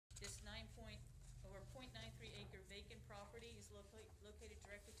2.93 acre vacant property is located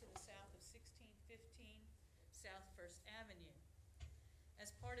directly to the south of 1615 South First Avenue.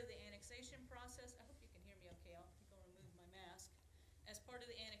 As part of the annexation process, I hope you can hear me okay, I'll remove my mask. As part of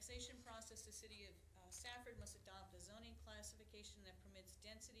the annexation process, the city of Safford must adopt a zoning classification that permits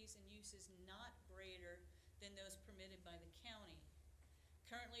densities and uses not greater than those permitted by the county.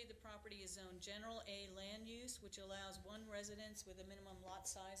 Currently, the property is zoned General A land use, which allows one residence with a minimum lot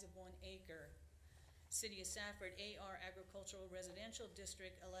size of 1 acre. City of Safford AR Agricultural Residential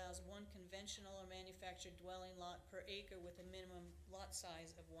District allows one conventional or manufactured dwelling lot per acre with a minimum lot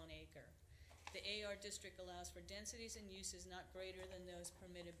size of 1 acre. The AR district allows for densities and uses not greater than those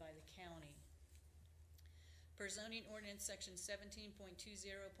permitted by the county. Per zoning ordinance section 17.20.020,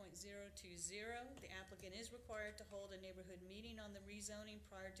 the applicant is required to hold a neighborhood meeting on the rezoning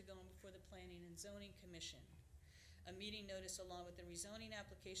prior to going before the Planning and Zoning Commission. A meeting notice along with the rezoning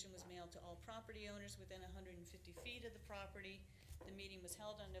application was mailed to all property owners within 150 feet of the property. The meeting was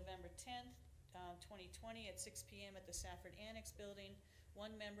held on November 10th, 2020 at 6 p.m. at the Safford Annex Building.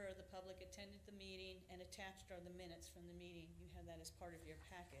 One member of the public attended the meeting, and attached are the minutes from the meeting. You have that as part of your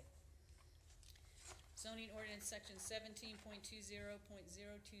packet. Zoning ordinance section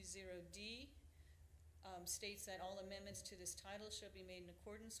 17.20.020D states that all amendments to this title shall be made in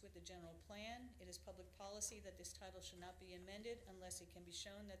accordance with the general plan. It is public policy that this title shall not be amended unless it can be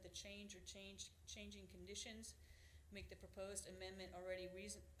shown that the change or changing conditions make the proposed amendment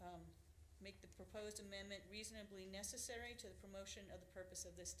reasonably necessary to the promotion of the purpose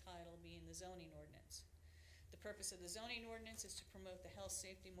of this title, being the zoning ordinance. The purpose of the zoning ordinance is to promote the health,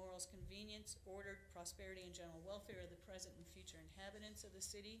 safety, morals, convenience, order, prosperity, and general welfare of the present and future inhabitants of the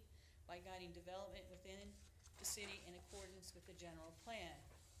city by guiding development within the city in accordance with the general plan.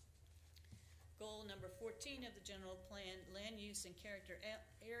 Goal number 14 of the general plan, land use and character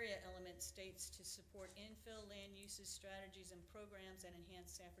area element, states to support infill land uses, strategies, and programs that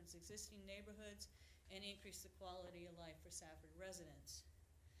enhance Safford's existing neighborhoods and increase the quality of life for Safford residents.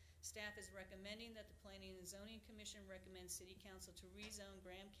 Staff is recommending that the Planning and Zoning Commission recommend City Council to rezone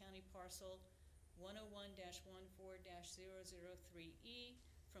Graham County parcel 101-14-003E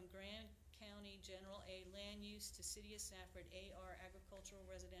from Graham County General A land use to City of Safford AR Agricultural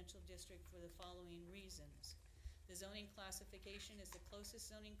Residential District for the following reasons. The zoning classification is the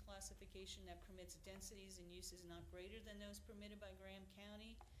closest zoning classification that permits densities and uses not greater than those permitted by Graham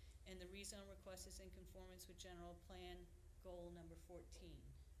County, and the rezone request is in conformance with general plan goal number 14.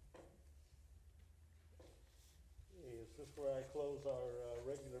 Okay, is this where I close our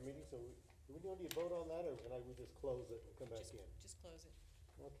regular meeting? So do we need to vote on that, or can we just close it and come back in? Just close it.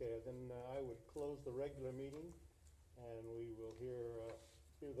 Okay, then I would close the regular meeting, and we will hear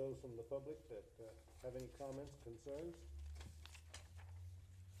those from the public that have any comments, concerns.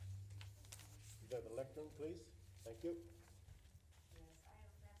 You have the lectern, please. Thank you. Yes, I am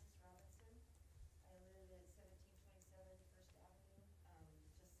Frances Robinson. I live at 1727 First Avenue,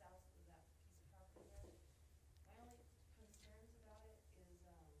 just south of that piece of property there. My only concerns about it is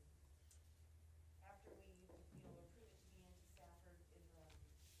after we, approve it to be into Safford, it's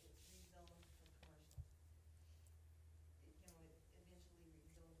rezoned from commercial. It eventually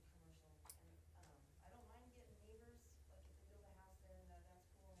rezoned to commercial, and I don't mind getting neighbors, like if they build a house there, and that's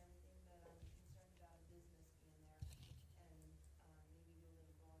cool and everything, but I'm concerned about a business being there, and maybe do a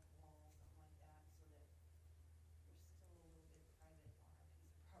little block wall, something like that, so that we're still a little bit private on our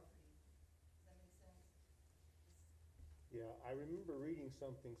piece of property. Does that make sense? Yeah, I remember reading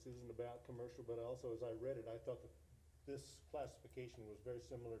something, Susan, about commercial, but also as I read it, I thought that this classification was very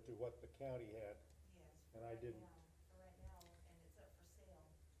similar to what the county had. Yes. And I didn't. For right now, and it's up for sale,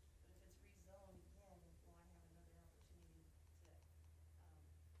 but if it's rezoned again, will I have another opportunity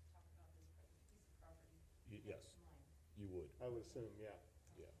to talk about this piece of property? Yes, you would. I would assume, yeah.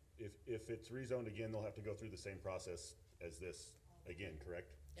 Yeah. If it's rezoned again, they'll have to go through the same process as this again,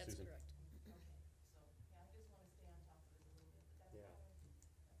 correct? That's Susan? correct. Okay, so, yeah, I just want to stay on top of it a little bit, but that's Yeah. that's my only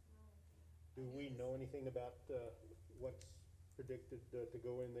thing. Do we know anything about what's predicted to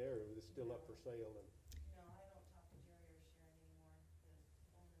go in there, or is it still up for sale? And No, I don't talk to Jerry or Sharon anymore,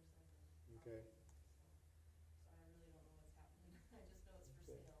 the owners of the Okay. property, so I really don't know what's happening. I just know it's for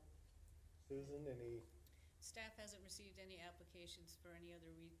Okay. sale. Susan, any? Staff hasn't received any applications for any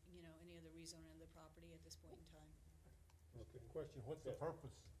other rezoning of the property at this point in time. Okay. Question, what's the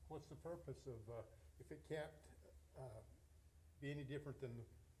purpose? What's the purpose of, if it can't be any different than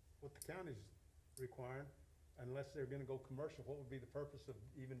what the county's requiring, unless they're gonna go commercial, what would be the purpose of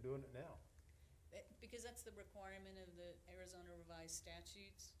even doing it now? Because that's the requirement of the Arizona revised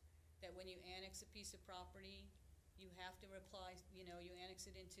statutes, that when you annex a piece of property, you have to reply, you annex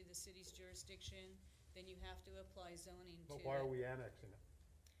it into the city's jurisdiction, then you have to apply zoning to But why are it. we annexing it?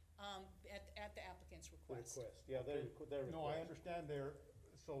 At the applicant's request. Yeah, their No, I request. understand they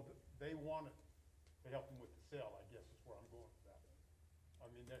want it to help them with the sale, I guess is where I'm going with that. I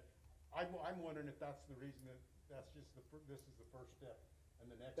mean, I'm wondering if that's the reason that's just this is the first step, and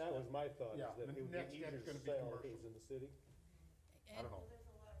the next step. That was my thought, is Yeah, that the it would next be easier step's to gonna be sell if it commercial. was in the city. I don't Well, know. there's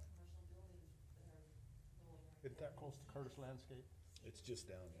a lot of commercial buildings that are going right Isn't that close to Curtis Landscape? It's just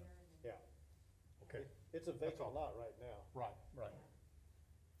down, yeah. there. Yeah, Okay, it's a That's vacant all. lot right now. right,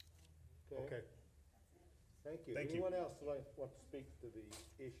 okay. Thank you. Thank you. Anyone else want to speak to the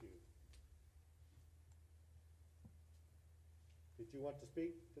issue? Did you want to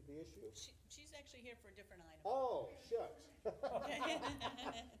speak to the issue? She's actually here for a different item. Oh, shucks.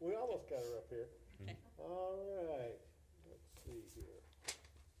 We almost got her up here. Okay. All right, let's see here.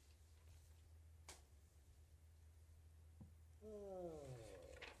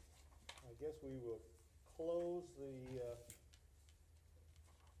 I guess we will close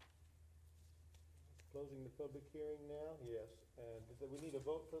closing the public hearing now, yes. And do we need a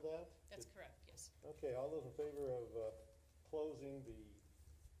vote for that? That's correct, yes. Okay, all those in favor of closing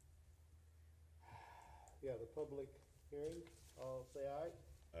the public hearing, all say aye.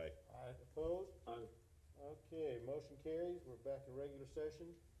 Aye. Opposed? Aye. Okay, motion carries. We're back in regular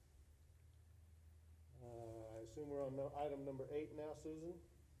session. I assume we're on item number 8 now, Susan?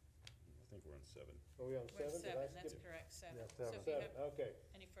 I think we're on 7. Are we on We're 7? at Did I 7, that's skip? correct, 7. Yeah, So if you 7, have okay.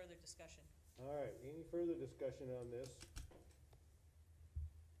 any further discussion. All right, any further discussion on this?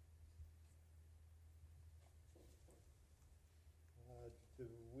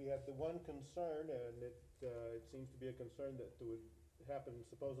 We have the one concern, and it seems to be a concern that would happen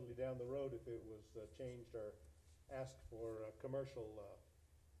supposedly down the road if it was changed or asked for commercial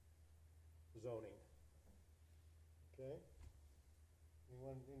zoning. Okay?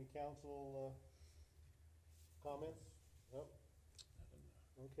 Any council comments? No?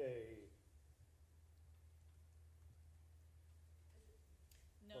 Okay.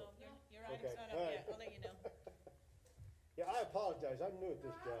 No, your Okay, item's not all up right. yet, I'll let you know. Yeah, I apologize, I'm new at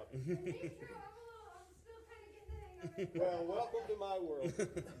this job. Me too, I'm still kinda getting the hang of it. Well, welcome to my world. You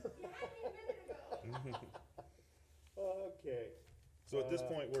had me a minute ago. Okay, So at this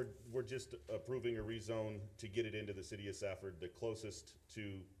point, we're just approving a rezone to get it into the city of Safford, the closest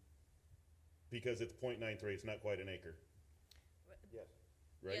to, because it's .93, it's not quite an acre, yes.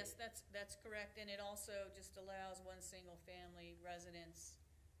 right? Yes, that's correct, and it also just allows one single-family residence,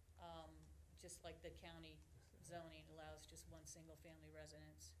 just like the county zoning allows just one single-family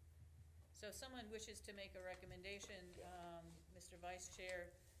residence. So if someone wishes to make a recommendation, Mr. Vice Chair,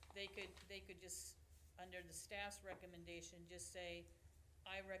 they could just, under the staff's recommendation, just say,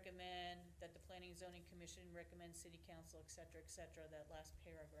 I recommend that the Planning and Zoning Commission recommends City Council, et cetera, that last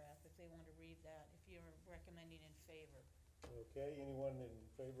paragraph, if they want to read that, if you're recommending in favor. Okay, anyone in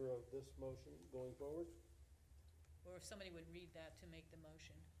favor of this motion going forward? Or if somebody would read that to make the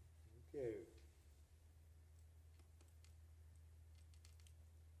motion. Okay.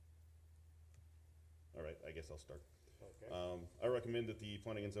 All right, I guess I'll start. Okay. I recommend that the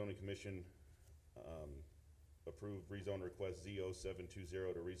Planning and Zoning Commission approve rezone request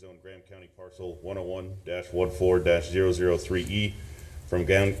Z0720 to rezone Graham County parcel 101-14-003E from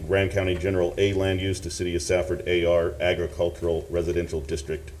Graham County General A land use to City of Safford AR Agricultural Residential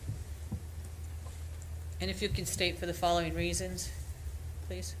District. And if you can state for the following reasons,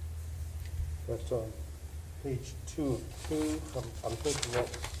 please. That's on page 2 of 2. I'm thinking that,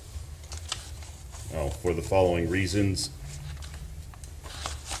 For the following reasons.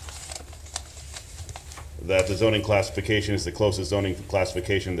 That the zoning classification is the closest zoning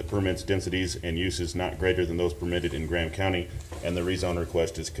classification that permits densities and uses not greater than those permitted in Graham County, and the rezone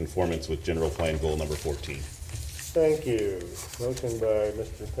request is conformance with general plan goal number 14. thank you. Motion by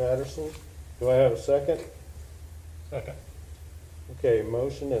Mr. Patterson. Do I have a second? Second. Okay,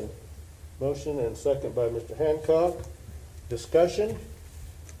 motion and second by Mr. Hancock. Discussion?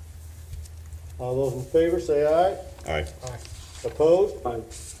 All those in favor say aye. Aye. Opposed? Aye.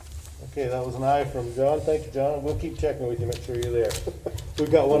 Okay, that was an aye from John. Thank you, John. We'll keep checking with you, make sure you're there.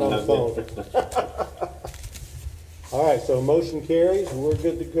 We've got one on the phone. All right, so motion carries, and we're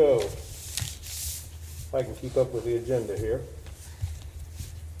good to go. If I can keep up with the agenda here.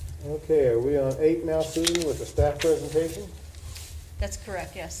 Okay, are we on 8 now, Susan, with the staff presentation? That's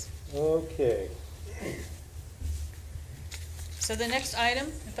correct, yes. Okay. So the next item,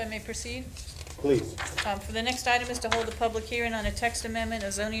 if I may proceed, Please. for the next item is to hold a public hearing on a text amendment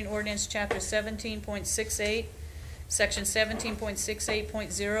of zoning ordinance chapter 17.68, section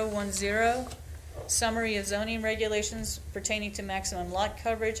 17.68.010, Summary of zoning regulations pertaining to maximum lot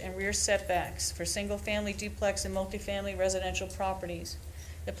coverage and rear setbacks for single-family duplex and multifamily residential properties.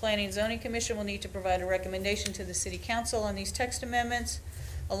 The Planning and Zoning Commission will need to provide a recommendation to the City Council on these text amendments,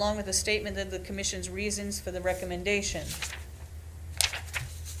 along with a statement of the Commission's reasons for the recommendation.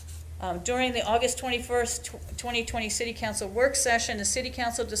 During the August 21st, 2020 City Council work session, the City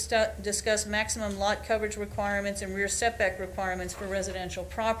Council discussed maximum lot coverage requirements and rear setback requirements for residential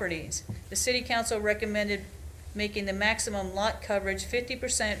properties. The City Council recommended making the maximum lot coverage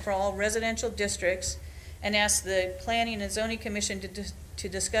 50% for all residential districts and asked the Planning and Zoning Commission to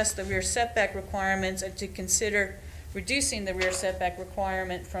discuss the rear setback requirements and to consider reducing the rear setback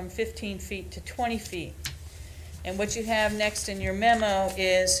requirement from 15 feet to 20 feet. And what you have next in your memo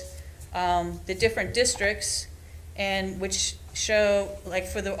is the different districts, and which show, like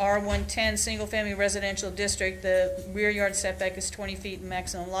for the R110 single-family residential district, the rear yard setback is 20 feet and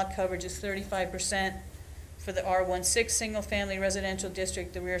maximum lot coverage is 35%. For the R16 single-family residential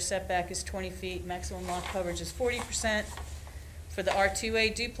district, the rear setback is 20 feet, maximum lot coverage is 40%. For the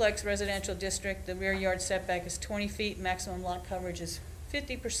R2A duplex residential district, the rear yard setback is 20 feet, maximum lot coverage is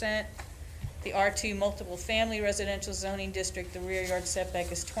 50%. The R2 multiple family residential zoning district, the rear yard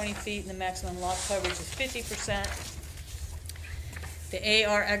setback is 20 feet and the maximum lot coverage is 50%. The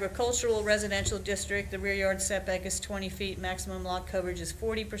AR agricultural residential district, the rear yard setback is 20 feet, maximum lot coverage is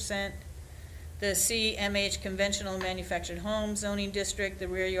 40%. The CMH conventional manufactured home zoning district, the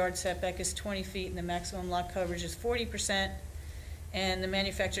rear yard setback is 20 feet and the maximum lot coverage is 40%. And the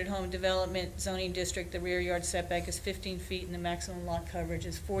manufactured home development zoning district, the rear yard setback is 15 feet and the maximum lot coverage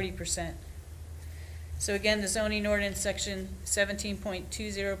is 40%. So again, the zoning ordinance section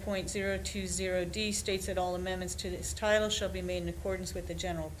 17.20.020D states that all amendments to this title shall be made in accordance with the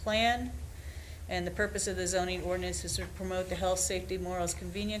general plan. And the purpose of the zoning ordinance is to promote the health, safety, morals,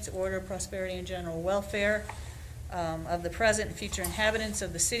 convenience, order, prosperity, and general welfare of the present and future inhabitants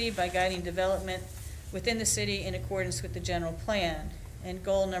of the city by guiding development within the city in accordance with the general plan. And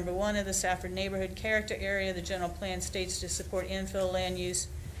goal number 1 of the Safford neighborhood character area, the general plan states to support infill land use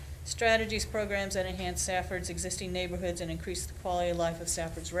strategies, programs that enhance Safford's existing neighborhoods and increase the quality of life of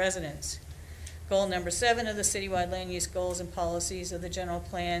Safford's residents. Goal number 7 of the citywide land use goals and policies of the general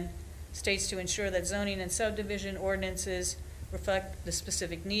plan states to ensure that zoning and subdivision ordinances reflect the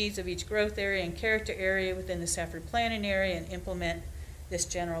specific needs of each growth area and character area within the Safford planning area and implement this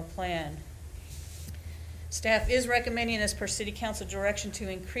general plan. Staff is recommending, as per City Council direction, to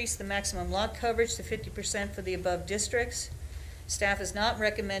increase the maximum lot coverage to 50% for the above districts. Staff is not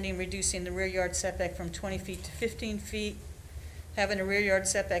recommending reducing the rear yard setback from 20 feet to 15 feet. Having a rear yard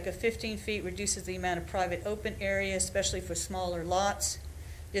setback of 15 feet reduces the amount of private open area, especially for smaller lots.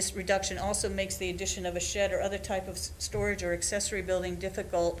 This reduction also makes the addition of a shed or other type of storage or accessory building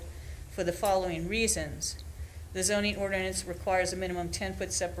difficult for the following reasons. The zoning ordinance requires a minimum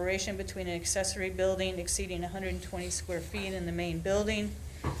 10-foot separation between an accessory building exceeding 120 square feet and the main building.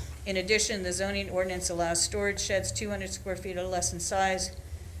 In addition, the zoning ordinance allows storage sheds 200 square feet or less in size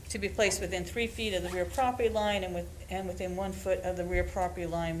to be placed within 3 feet of the rear property line and within 1 foot of the rear property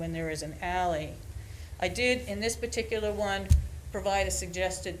line when there is an alley. I did, in this particular one, provide a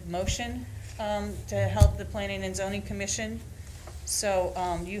suggested motion to help the Planning and Zoning Commission. So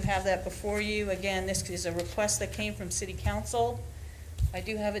you have that before you. Again, this is a request that came from City Council. I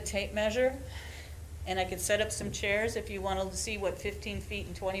do have a tape measure, and I could set up some chairs if you wanted to see what 15 feet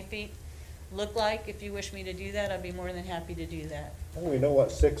and 20 feet look like. If you wish me to do that, I'd be more than happy to do that. Well, we know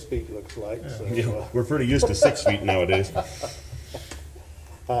what 6 feet looks like, so. Yeah, we're pretty used to 6 feet nowadays.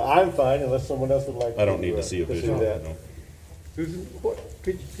 I'm fine unless someone else would like to. I don't need to see a visual, that. no. Susan,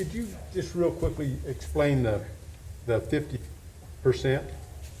 could you just real quickly explain the 50%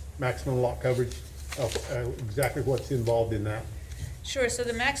 maximum lot coverage of exactly what's involved in that? Sure, so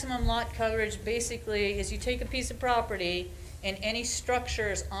the maximum lot coverage basically is you take a piece of property and any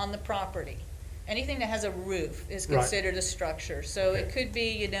structures on the property. Anything that has a roof is Right. considered a structure. So it could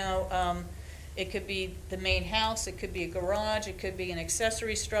be, it could be the main house, it could be a garage, it could be an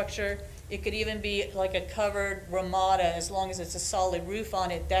accessory structure. It could even be like a covered ramada, as long as it's a solid roof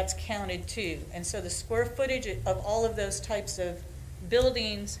on it, that's counted too. And so the square footage of all of those types of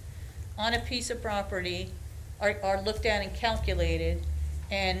buildings on a piece of property are looked at and calculated.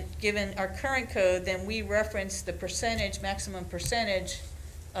 And given our current code, then we reference the percentage, maximum percentage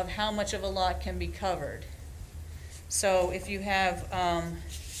of how much of a lot can be covered. So if you have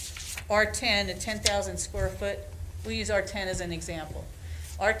R10, a 10,000 square foot, we'll use R10 as an example.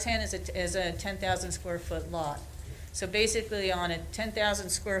 R10 is a 10,000 square foot lot. So basically on a 10,000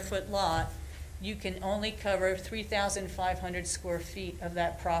 square foot lot, you can only cover 3,500 square feet of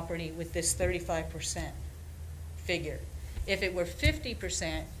that property with this 35% figure. If it were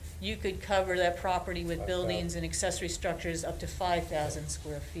 50%, you could cover that property with buildings and accessory structures up to 5,000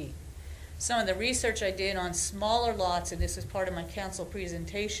 square feet. Some of the research I did on smaller lots, and this is part of my council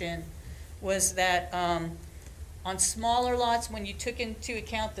presentation, was that on smaller lots, when you took into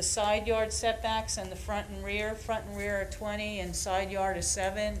account the side yard setbacks and the front and rear are 20 and side yard is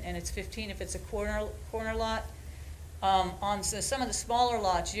 7, and it's 15 if it's a corner lot. Some of the smaller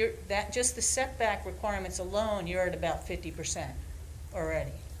lots, just the setback requirements alone, you're at about 50%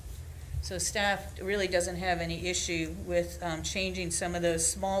 already. So staff really doesn't have any issue with changing some of those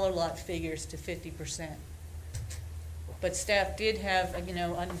smaller lot figures to 50%. But staff did have,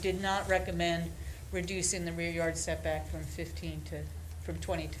 did not recommend reducing the rear yard setback from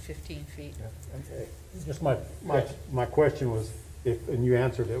 20 to 15 feet. Okay. Just my question was, and you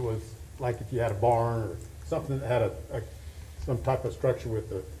answered it, was like if you had a barn or something that had some type of structure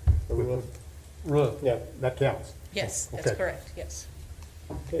with a roof, Yeah. that counts. Yes, that's Okay. correct, yes.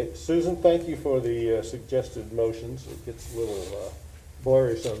 Okay, Susan, thank you for the suggested motions. It gets a little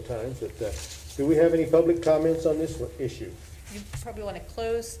blurry sometimes, but do we have any public comments on this issue? You probably want to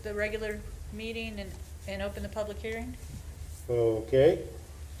close the regular meeting and open the public hearing? Okay.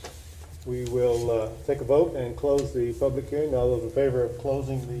 We will take a vote and close the public hearing. All those in favor of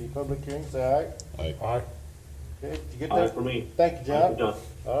closing the public hearing, say aye. Aye. Aye. Okay, did you get Aye that? for me. Thank you, John. Thank you, John.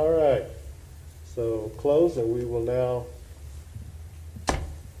 All right. So close, and we will now,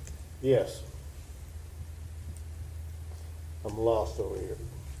 yes. I'm lost over here.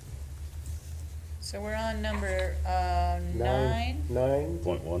 So we're on number 9.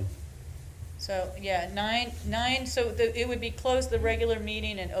 .1. So, yeah, nine, so it would be close the regular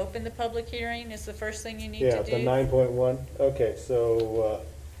meeting and open the public hearing is the first thing you need Yeah, to do? the 9.1. Okay, so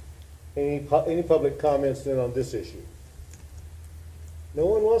any public comments then on this issue? No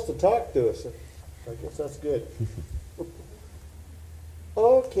one wants to talk to us. I guess that's good.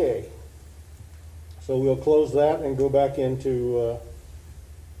 Okay. So we'll close that and go back into,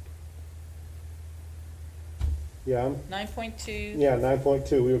 9.2,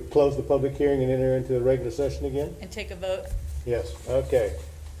 9.2. We will close the public hearing and enter into the regular session again? and take a vote. Yes, okay.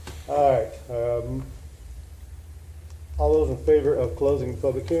 All right. All those in favor of closing the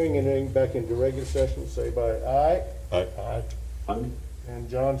public hearing and entering back into regular session, say by aye. Aye. Aye. And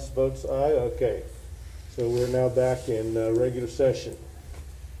John votes aye, okay. So we're now back in regular session.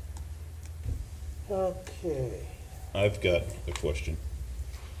 Okay. I've got a question,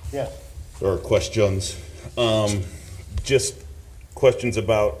 Yes, or questions. Just questions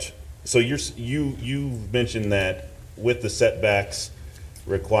about, so you mentioned that with the setbacks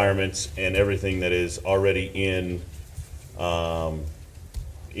requirements and everything that is already in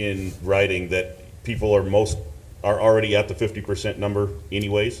writing, that people are already at the 50% number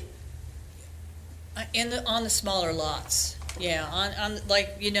anyways? On the smaller lots, yeah, on,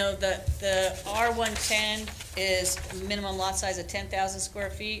 like, the R110 is minimum lot size of 10,000 square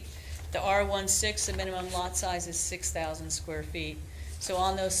feet. The R16, the minimum lot size is 6,000 square feet. So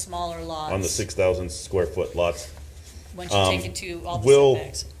on those smaller lots. On the 6,000 square foot lots, Once you take into all the will-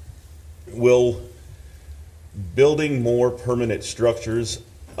 setbacks. will building more permanent structures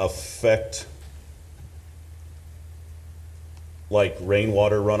affect like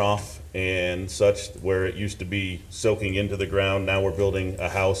rainwater runoff and such, where it used to be soaking into the ground? Now we're building a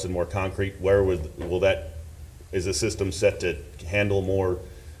house and more concrete. Where is the system set to handle more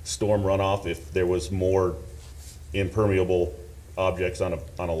storm runoff if there was more impermeable objects on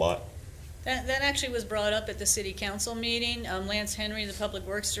a lot? That actually was brought up at the city council meeting. Lance Henry, the public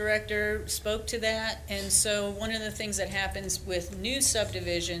works director, spoke to that. And so one of the things that happens with new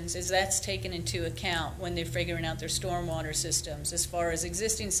subdivisions is that's taken into account when they're figuring out their stormwater systems. As far as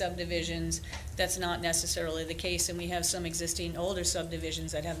existing subdivisions, that's not necessarily the case. And we have some existing older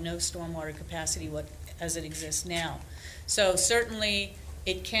subdivisions that have no stormwater capacity as it exists now. So certainly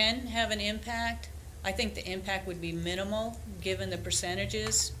it can have an impact. I think the impact would be minimal, given the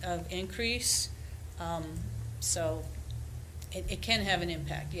percentages of increase. So it can have an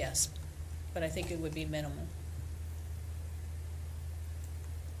impact, yes, but I think it would be minimal.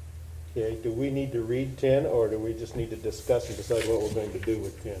 okay, do we need to read 10, or do we just need to discuss and decide what we're going to do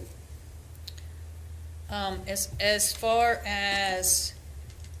with 10? As far as,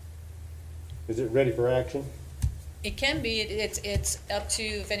 Is it ready for action? it can be, it's up to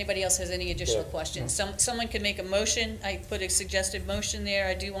if anybody else has any additional Yeah. questions. Someone can make a motion. I put a suggested motion there.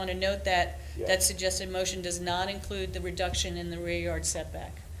 I do want to note that Yeah. that suggested motion does not include the reduction in the rear yard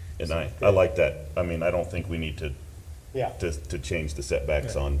setback. And I like that. I mean, I don't think we need to Yeah. to change the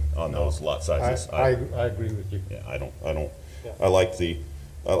setbacks on those lot sizes. I agree with you. Yeah, I don't, Yeah. I like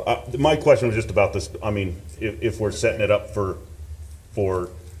my question was just about this, I mean, if we're setting it up for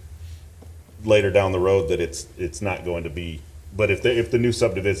later down the road, that it's not going to be, but if the new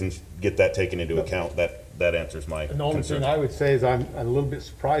subdivisions get that taken into account, that answers my And the only concern. thing I would say is I'm a little bit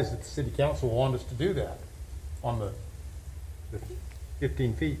surprised that the city council wanted us to do that on the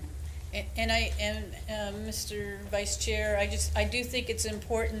 15 feet. Mr. Vice Chair, I do think it's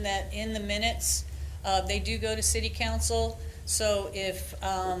important that in the minutes, they do go to city council. So if,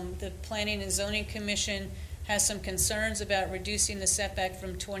 the Planning and Zoning Commission has some concerns about reducing the setback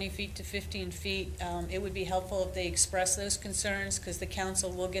from 20 feet to 15 feet, it would be helpful if they express those concerns, because the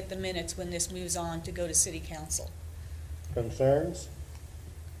council will get the minutes when this moves on to go to city council. Concerns?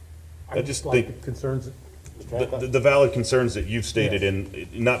 I just like think- the concerns, The valid concerns that you've stated in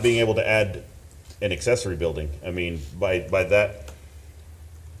not being able to add an accessory building, I mean, by that,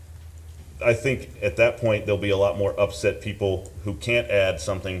 I think at that point, there'll be a lot more upset people who can't add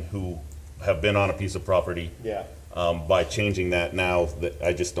something, who have been on a piece of property. Yeah. By changing that now, that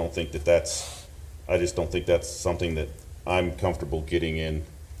I just don't think that's something that I'm comfortable getting in,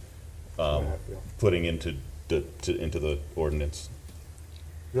 putting into the ordinance.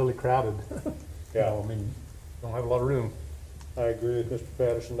 really crowded. Yeah. I mean, don't have a lot of room. I agree with Mr.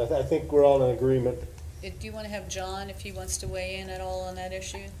 Patterson. I think we're all in agreement. Do you want to have John, if he wants to weigh in at all on that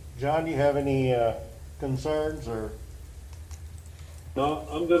issue? John, you have any, concerns or? No,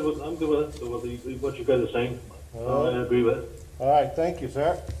 I'm good with what you guys are saying. I agree with it. All right, thank you,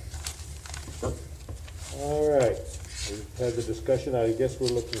 sir. All right, we've had the discussion, I guess we're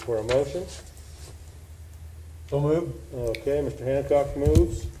looking for a motion. So move. Okay, Mr. Hancock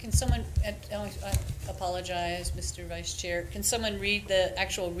moves. Can someone, I apologize, Mr. Vice Chair, can someone read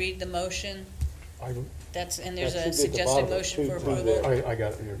the motion? And there's That a should be at the suggested bottom, motion two for there. approval? I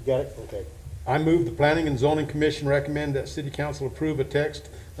got it here. Got it? Okay. I move the Planning and Zoning Commission recommend that city council approve a text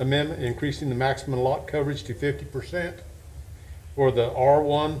amendment increasing the maximum lot coverage to 50% for the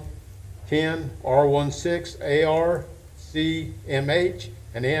R1-10, R16, AR, CMH,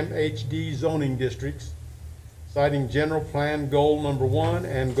 and MHD zoning districts, citing general plan goal number 1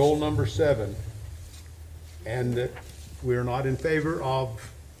 and goal number 7. And that we're not in favor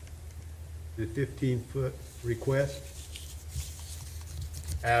of the 15-foot request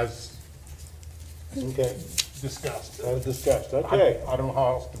as Okay, discussed. that was discussed, okay. I don't know how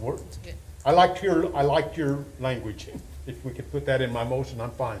else to word it. Good. I liked your language. If we could put that in my motion,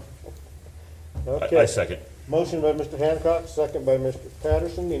 I'm fine. Okay. I second. Motion by Mr. Hancock, second by Mr.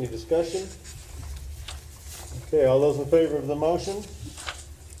 Patterson. Any discussion? Okay, all those in favor of the motion?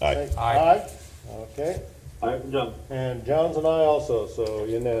 Aye. Say Aye. Aye. Okay, I'm John. and John's and I also, so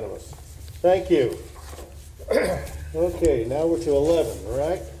unanimous. Thank you. Okay, now we're to 11, all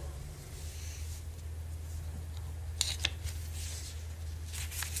right?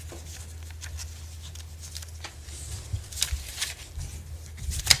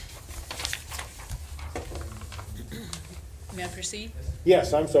 May I proceed?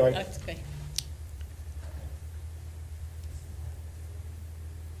 Yes, I'm sorry. Okay.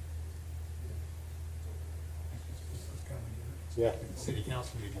 Yeah. City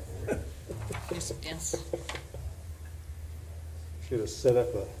council meeting. Yes. Should have set up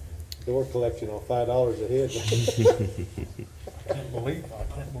a door collection on $5 a head. I can't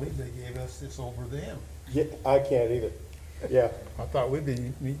believe they gave us this over them. Yeah, I can't either. Yeah, I thought we'd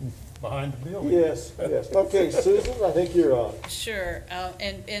be meeting behind the building. yes, yes. Okay, Susan, I think you're on. Sure,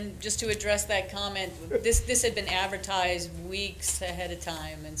 and just to address that comment, this had been advertised weeks ahead of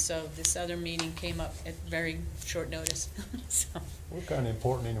time, and so this other meeting came up at very short notice, so. We're kind of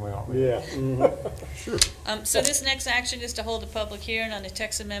important anyway, aren't we? Yeah. Mhm. So this next action is to hold a public hearing on the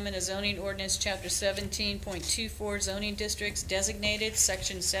text amendment of zoning ordinance, chapter 17.24 zoning districts designated,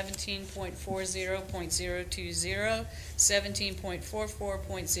 section 17.40.020,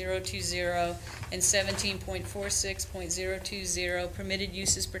 17.44.020, and 17.46.020, permitted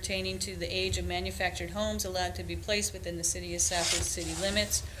uses pertaining to the age of manufactured homes allowed to be placed within the city of Safford city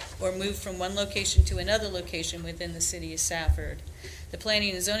limits or moved from one location to another location within the city of Safford. The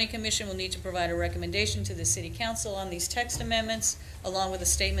Planning and Zoning Commission will need to provide a recommendation to the City Council on these text amendments, along with a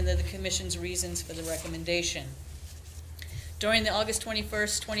statement of the Commission's reasons for the recommendation. During the August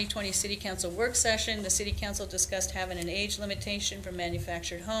 21st, 2020 City Council work session, the City Council discussed having an age limitation for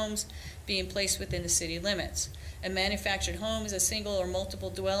manufactured homes being placed within the city limits. A manufactured home is a single or multiple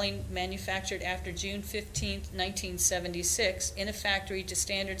dwelling manufactured after June 15th, 1976, in a factory to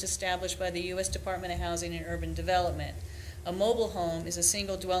standards established by the U.S. Department of Housing and Urban Development. A mobile home is a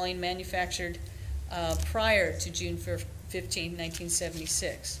single dwelling manufactured prior to June 15,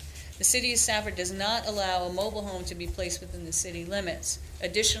 1976. The city of Safford does not allow a mobile home to be placed within the city limits.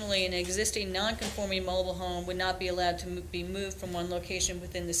 Additionally, an existing non-conforming mobile home would not be allowed to be moved from one location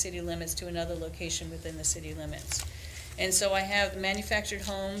within the city limits to another location within the city limits. And so I have manufactured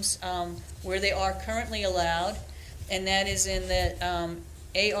homes where they are currently allowed, and that is in the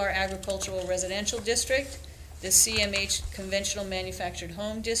AR Agricultural Residential District, the CMH Conventional Manufactured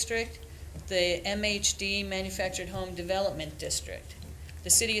Home District, the MHD Manufactured Home Development District. The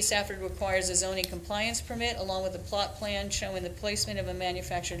city of Safford requires a zoning compliance permit along with a plot plan showing the placement of a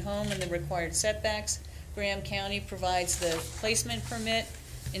manufactured home and the required setbacks. Graham County provides the placement permit,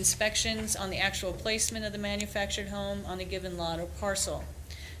 inspections on the actual placement of the manufactured home on a given lot or parcel.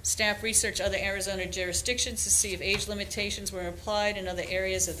 Staff researched other Arizona jurisdictions to see if age limitations were applied in other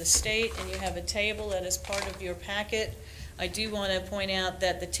areas of the state, and you have a table that is part of your packet. I do want to point out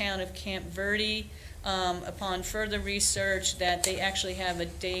that the town of Camp Verde, upon further research, that they actually have a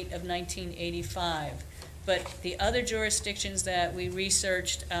date of 1985. But the other jurisdictions that we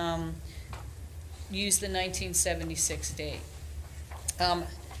researched use the 1976 date.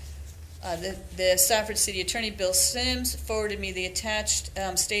 The Safford City Attorney, Bill Sims, forwarded me the attached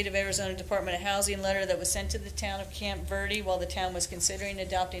State of Arizona Department of Housing letter that was sent to the town of Camp Verde while the town was considering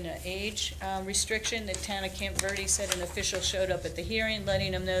adopting an age restriction. The town of Camp Verde said an official showed up at the hearing,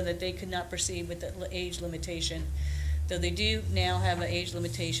 letting them know that they could not proceed with the age limitation, though they do now have an age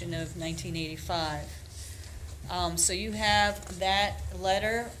limitation of 1985. So you have that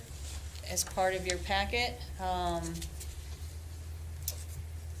letter as part of your packet.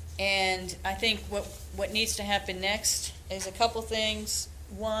 And I think what needs to happen next is a couple things.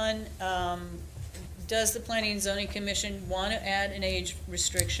 One, does the Planning and Zoning Commission want to add an age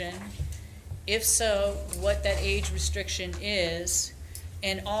restriction? If so, what that age restriction is,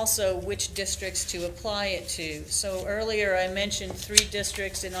 and also which districts to apply it to. So earlier I mentioned 3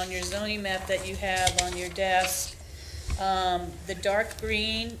 districts, and on your zoning map that you have on your desk, the dark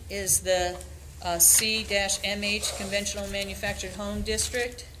green is the C-MH Conventional Manufactured Home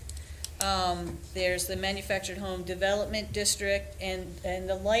District. There's the Manufactured Home Development District, and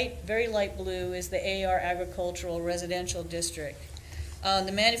the very light blue is the AR Agricultural Residential District.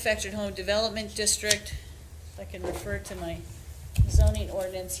 The Manufactured Home Development District, if I can refer to my zoning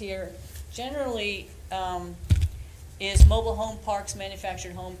ordinance here, generally is mobile home parks,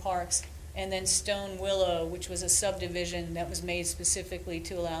 manufactured home parks, and then Stone Willow, which was a subdivision that was made specifically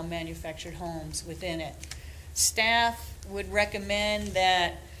to allow manufactured homes within it. Staff would recommend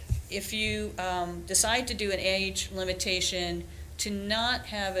that if you decide to do an age limitation, to not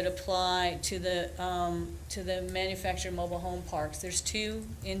have it apply to the manufactured mobile home parks. There's 2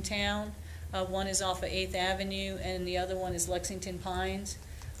 in town. One is off of 8th Avenue, and the other one is Lexington Pines.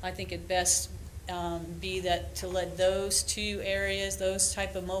 I think it best be that to let those 2 areas, those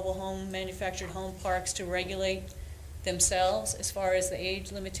type of mobile home, manufactured home parks, to regulate themselves as far as the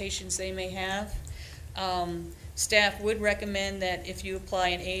age limitations they may have. Staff would recommend that if you apply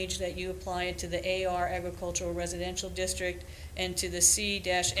an age, that you apply it to the AR Agricultural Residential District and to the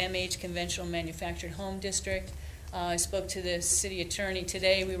C-MH Conventional Manufactured Home District. I spoke to the city attorney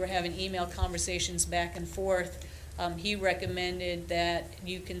today. We were having email conversations back and forth. He recommended that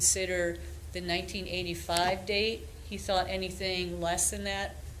you consider the 1985 date. He thought anything less than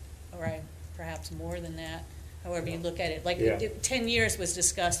that, or perhaps more than that, however you look at it. Like 10 years was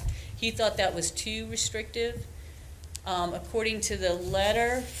discussed. He thought that was too restrictive. According to the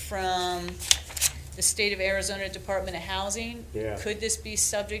letter from the State of Arizona Department of Housing, could this be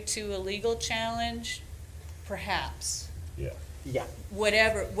subject to a legal challenge? Perhaps. Yeah.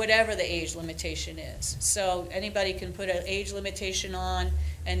 Whatever the age limitation is. So anybody can put an age limitation on,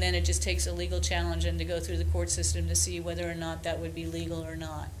 and then it just takes a legal challenge and to go through the court system to see whether or not that would be legal or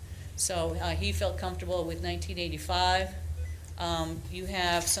not. So he felt comfortable with 1985. You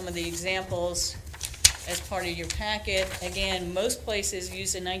have some of the examples as part of your packet. Again, most places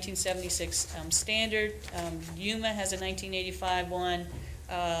use a 1976 standard. Yuma has a 1985 one.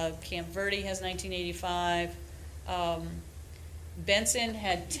 Camp Verde has 1985. Benson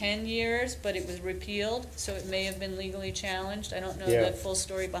had 10 years, but it was repealed, so it may have been legally challenged. I don't know the full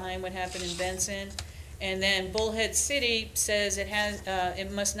story behind what happened in Benson. And then Bullhead City says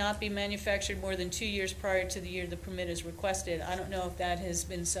it must not be manufactured more than 2 years prior to the year the permit is requested. I don't know if that has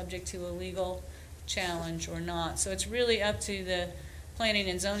been subject to a legal challenge or not. So it's really up to the Planning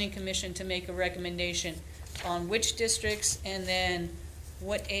and Zoning Commission to make a recommendation on which districts and then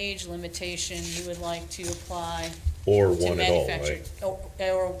what age limitation you would like to apply. Or to one at all, manufactured-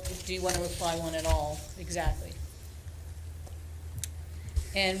 right? Or do you want to apply one at all? Exactly.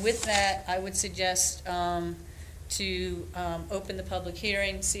 And with that, I would suggest to open the public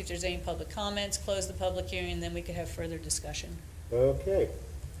hearing, see if there's any public comments, close the public hearing, and then we could have further discussion. Okay,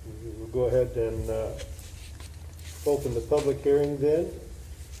 we'll go ahead and open the public hearing then.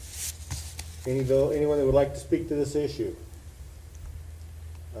 Anyone that would like to speak to this issue?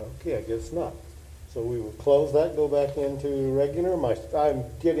 Okay, I guess not. So we will close that, go back into regular. I'm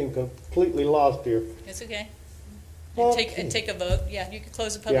getting completely lost here. It's okay. Okay. And take a vote. Yeah, you could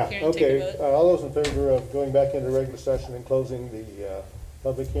close the public Yeah, hearing and take okay. a vote. All those in favor of going back into regular session and closing the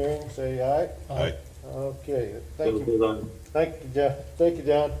public hearing, say aye. Aye. Okay, thank you. Hold on. Thank you, John. Thank you,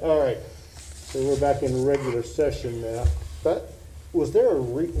 John. All right. So we're back in regular session now. But was there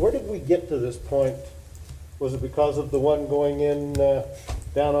where did we get to this point? Was it because of the one going in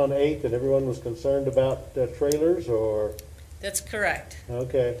down on 8th and everyone was concerned about trailers, or? That's correct.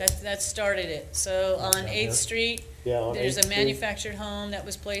 Okay. That started it. So on 8th Street, Yeah, on there's 8th a Street. manufactured home that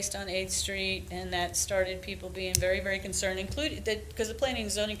was placed on 8th Street, and that started people being very, very concerned, because the Planning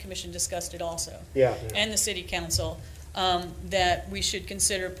and Zoning Commission discussed it also, Yeah, and the City Council, that we should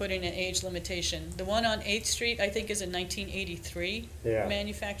consider putting an age limitation. The one on 8th Street, I think, is a 1983 Yeah.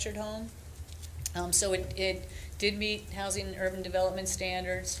 manufactured home. So it did meet housing and urban development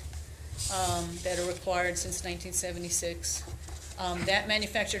standards that are required since 1976. That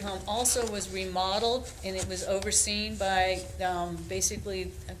manufactured home also was remodeled, and it was overseen by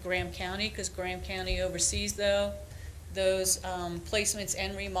basically Graham County, because Graham County oversees those placements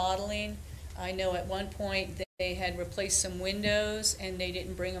and remodeling. I know at one point they had replaced some windows, and they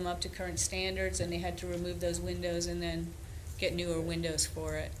didn't bring them up to current standards, and they had to remove those windows and then get newer windows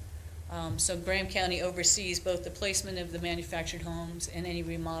for it. So Graham County oversees both the placement of the manufactured homes and any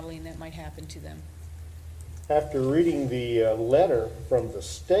remodeling that might happen to them. after reading the letter from the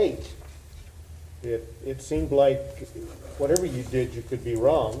state, it seemed like whatever you did, you could be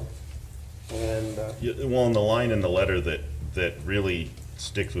wrong. And, Yeah, well, and the line in the letter that really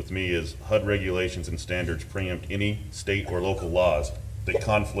sticks with me is HUD regulations and standards preempt any state or local laws that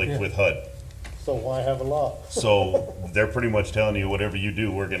conflict with HUD. so why have a law? So they're pretty much telling you, whatever you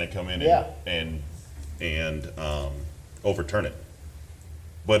do, we're gonna come in Yeah. and overturn it.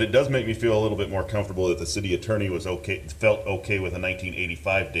 But it does make me feel a little bit more comfortable that the city attorney felt okay with a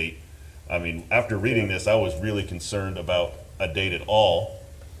 1985 date. I mean, after reading this, I was really concerned about a date at all,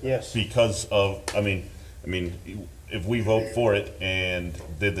 Yes, because of, I mean, if we vote for it and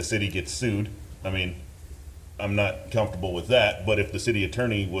the city gets sued, I mean, I'm not comfortable with that, but if the city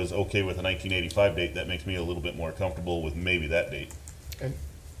attorney was okay with a 1985 date, that makes me a little bit more comfortable with maybe that date.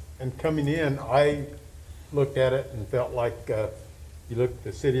 And coming in, I looked at it and felt like, you look at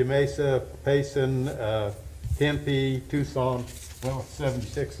the city of Mesa, Payson, Tempe, Tucson, well,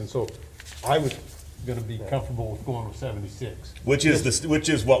 76, and so I was gonna be comfortable with going with 76. Which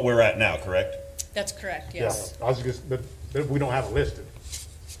is what we're at now, correct? That's correct, Yeah, yes. I was just, but we don't have it listed.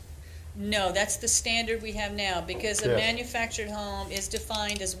 No, that's the standard we have now, because a Yes. manufactured home is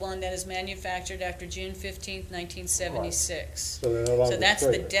defined as one that is manufactured after June 15th, 1976. so they're no So longer that's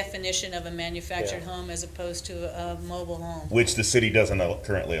the trailers. definition of a manufactured Yeah. home as opposed to a mobile home. Which the city doesn't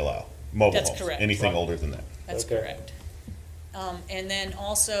currently allow, mobile That's homes, correct. anything Right. older than that. That's Okay. correct. And then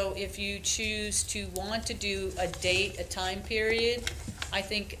also, if you choose to want to do a date, a time period, I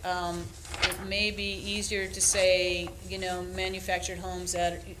think it may be easier to say, manufactured homes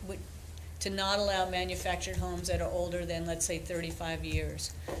to not allow manufactured homes that are older than, let's say, 35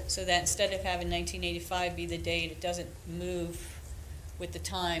 years. So that instead of having 1985 be the date, it doesn't move with the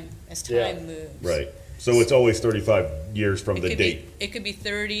time, as Yeah. time moves. Right, so it's always 35 years from It the could date. It could be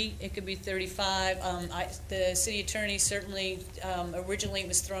 30, it could be 35. The city attorney certainly, originally it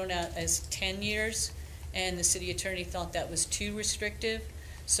was thrown out as 10 years, and the city attorney thought that was too restrictive,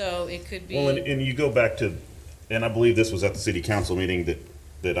 so it could be. Well, and you go back to, and I believe this was at the city council meeting that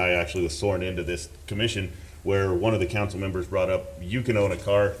I actually was sworn into this commission, where one of the council members brought up, you can own a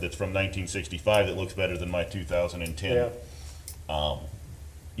car that's from 1965 that looks better than my 2010. Yeah. Car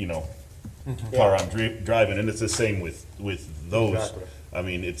I'm driving, and it's the same with those. Exactly. I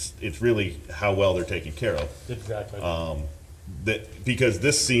mean, it's really how well they're taken care of. Exactly. Because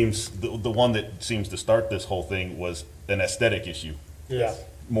this seems, the one that seems to start this whole thing was an aesthetic issue Yeah,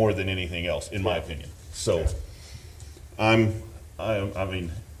 more than anything else, in my opinion. So, I'm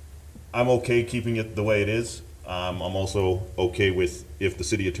okay keeping it the way it is. I'm also okay with, if the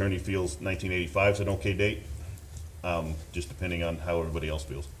city attorney feels 1985 is an okay date, just depending on how everybody else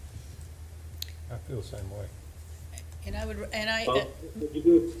feels. I feel the same way. And I would, I got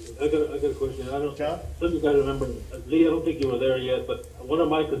a question. I don't, John? some of you guys remember, Lee, I don't think you were there yet, but one of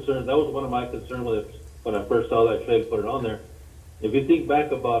my concerns, that was one of my concerns when I first saw that trailer put it on there. if you think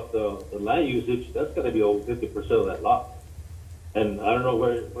back about the land usage, that's gotta be over 50% of that lot. And I don't know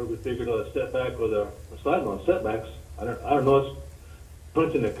where we figured out a setback or the sideline setbacks. I don't know, it's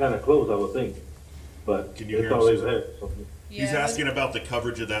punching it kinda close, I would think. But Can you it's hear him, always Susan? there, so. He's Yeah, asking about the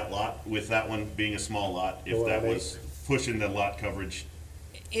coverage of that lot, with that one being a small lot, if that was pushing the lot coverage.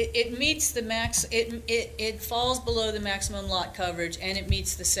 It meets the max, it falls below the maximum lot coverage, and it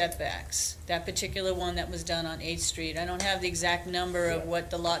meets the setbacks. That particular one that was done on 8th Street. I don't have the exact number of what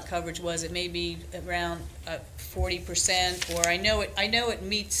the lot coverage was. It may be around 40%, or I know it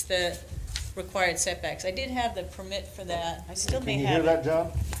meets the required setbacks. I did have the permit for that. I still may Can you have hear it. that,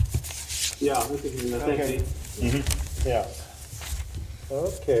 John? Yeah, I'm thinking, Okay. Yeah.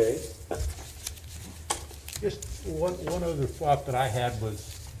 Okay. Just one other thought that I had was,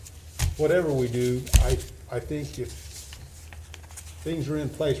 whatever we do, I think if things are in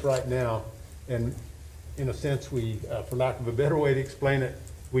place right now, and in a sense, we, for lack of a better way to explain it,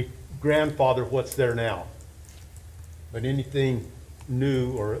 we grandfather what's there now. But anything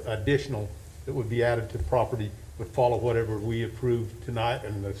new or additional that would be added to the property would follow whatever we approve tonight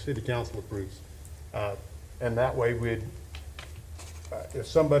and the city council approves. And that way we'd, if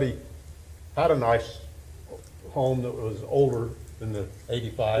somebody had a nice home that was older than the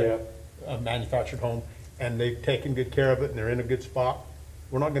 85 manufactured home, and they've taken good care of it and they're in a good spot,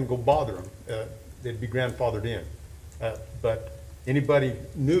 we're not gonna go bother them. They'd be grandfathered in. But anybody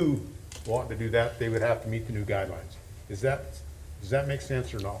new wanting to do that, they would have to meet the new guidelines. Does that make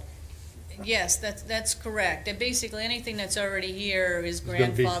sense or not? Yes, that's correct. And basically, anything that's already here is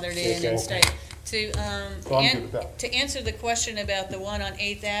gonna be- grandfathered in okay. and stay. To, So I'm good with that. to answer the question about the one on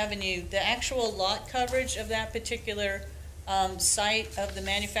 8th Avenue, the actual lot coverage of that particular site of the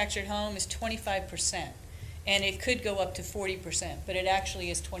manufactured home is 25%. And it could go up to 40%, but it actually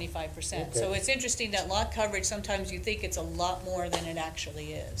is 25%. So Okay. it's interesting that lot coverage, sometimes you think it's a lot more than it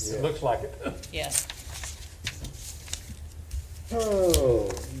actually is. It looks like it. Yes. Oh,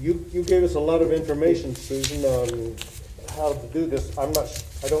 you gave us a lot of information, Susan, on how to do this. I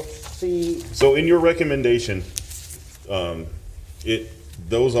don't see, So in your recommendation,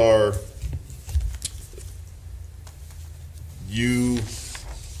 those are, you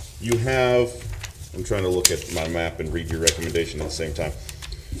have, I'm trying to look at my map and read your recommendation at the same time.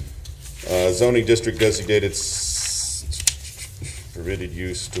 Zoning district designated permitted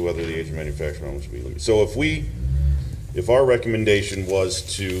use to whether the age of manufactured home should be limited. So if our recommendation was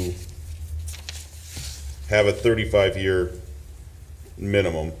to have a 35-year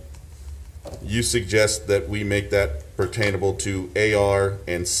minimum, you suggest that we make that pertainable to AR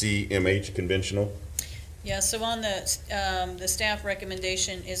and CMH conventional? Yeah, so on the staff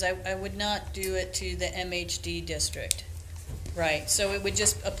recommendation is I would not do it to the MHD district. Right, so it would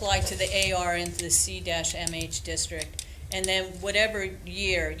just apply to the AR and the C-MH district. And then whatever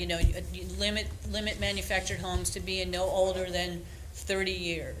year, you limit manufactured homes to being no older than 30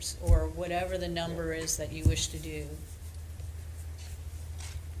 years, or whatever the number is that you wish to do.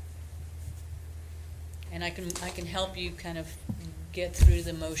 And I can help you kind of get through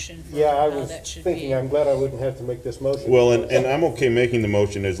the motion for yeah, I how was that should thinking, be. I'm glad I wouldn't have to make this motion. Well, and I'm okay making the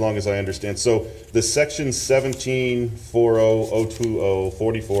motion as long as I understand. So the section 1740.020,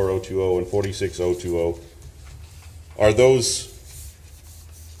 44.020, and 46.020, are those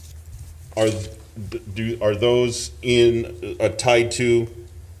tied to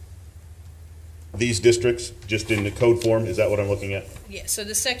these districts, just in the code form? Is that what I'm looking at? Yeah, so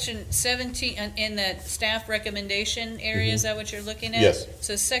the section 17, in that staff recommendation area, is that what you're looking at? Yes.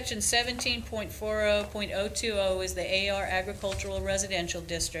 So section 17.40.020 is the AR agricultural residential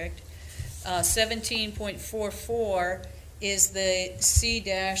district. 17.44 is the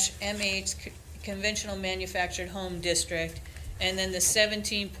C-MH conventional manufactured home district. And then the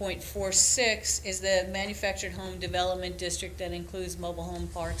 17.46 is the manufactured home development district that includes mobile home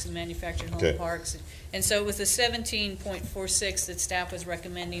parks and manufactured home Okay. parks. And so it was the 17.46 that staff was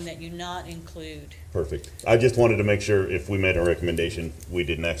recommending that you not include. Perfect. I just wanted to make sure if we made a recommendation, we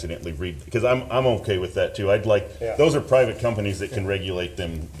didn't accidentally read, because I'm okay with that too. Yeah. Those are private companies that can regulate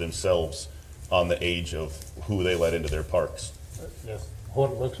themselves on the age of who they let into their parks. Yes,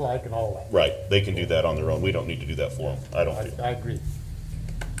 what it looks like and all that. Right, they can do that on their own. We don't need to do that for them. I don't do. I agree.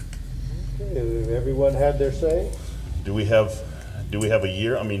 Okay, everyone had their say? Do we have a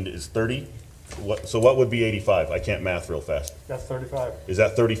year? I mean, is 30? So what would be 85? I can't math real fast. That's 35, Is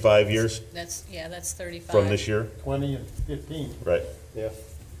that 35 years That's 35. from this year? 20 and 15. Right, Yeah.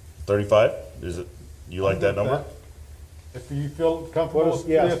 35? Is it, you like that number? If you feel comfortable What is- with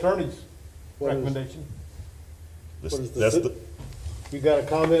the yes. attorney's What is- recommendation. This- What is the That's si- the, You got a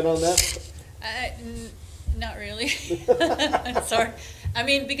comment on that? Not really. Sorry. I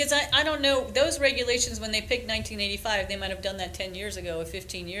mean, because I don't know, those regulations, when they picked 1985, they might have done that 10 years ago or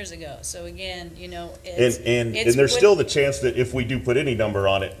 15 years ago. So again, you know, it's. And it's there's what- still the chance that if we do put any number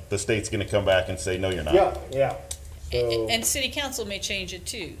on it, the state's gonna come back and say, no, you're not. Yeah. So, And city council may change it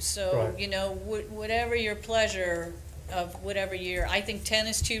too. So, Right. you know, whatever your pleasure of whatever year. I think 10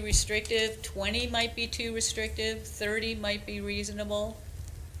 is too restrictive, 20 might be too restrictive, 30 might be reasonable.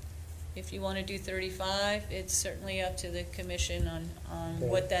 If you want to do 35, it's certainly up to the commission on Okay.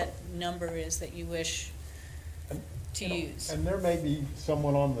 what that number is that you wish to use. And there may be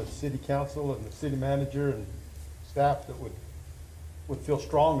someone on the city council and the city manager and staff that would feel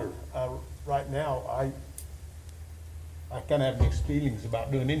stronger. Right now, I kind of have mixed feelings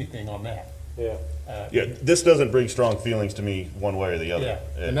about doing anything on that. yeah. Yeah, this doesn't bring strong feelings to me one way or the other. Yeah,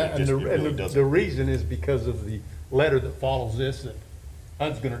 It and that, and just- the, it really and the doesn't. reason is because of the letter that follows this, that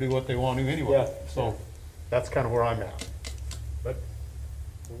HUD's gonna do what they want to anyway. Yeah. So, that's kind of where I'm at. But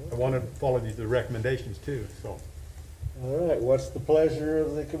I want to follow the recommendations too, so. All right, what's the pleasure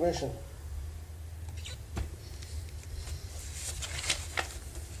of the commission?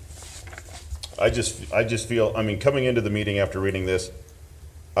 I just feel, I mean, coming into the meeting after reading this,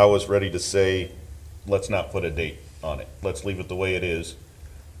 I was ready to say, let's not put a date on it. Let's leave it the way it is.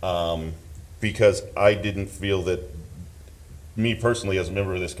 Because I didn't feel that, me personally, as a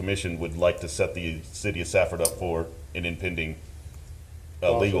member of this commission, would like to set the city of Safford up for an impending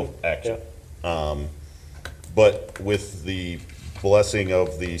legal Lawsuit, action. But with the blessing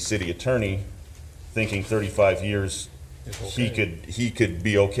of the city attorney, thinking 35 years, It's he okay. could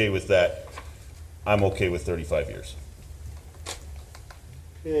be okay with that. I'm okay with 35 years.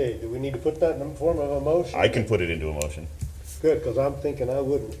 Okay, do we need to put that in the form of a motion? I can put it into a motion. Good, because I'm thinking I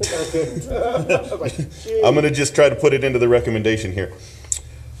wouldn't. I couldn't. Like, I'm gonna just try to put it into the recommendation here.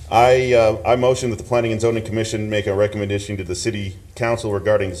 I motion that the Planning and Zoning Commission make a recommendation to the City Council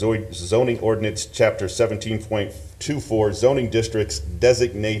regarding zoning ordinance, Chapter 17.24, zoning districts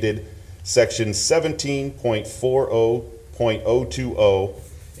designated Section 17.40.020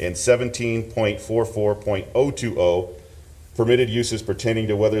 and 17.44.020, permitted uses pertaining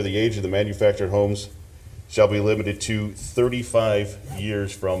to whether the age of the manufactured homes shall be limited to 35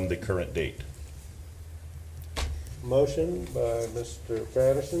 years from the current date. Motion by Mr.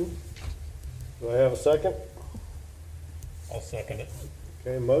 Patterson. Do I have a second? I'll second it.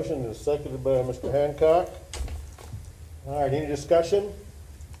 Okay, motion is seconded by Mr. Hancock. All right, any discussion?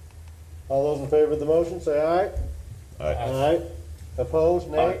 All those in favor of the motion, say aye. Aye. Aye. Opposed,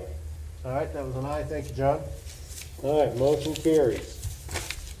 nay? Aye. All right, that was an aye, thank you, John. All right, motion carries.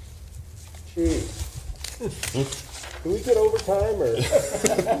 Gee. Do we get overtime, or?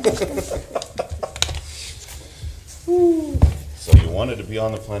 So you wanted to be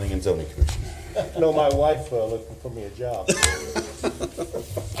on the Planning and Zoning Commission? No, my wife looking for me a job.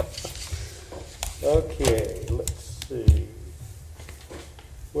 Okay, let's see.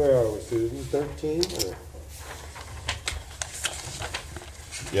 Where are we, Susan? 13? Or?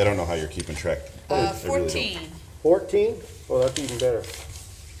 Yeah, I don't know how you're keeping track. I really don't. 14. 14? Oh, that's even better.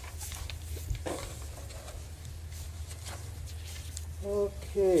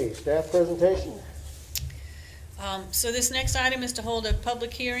 Okay, staff presentation. So this next item is to hold a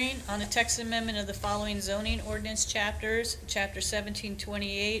public hearing on a text amendment of the following zoning ordinance chapters. Chapter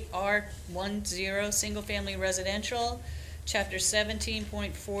 1728, R10, single-family residential. Chapter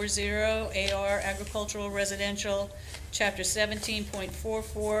 17.40, AR, agricultural residential. Chapter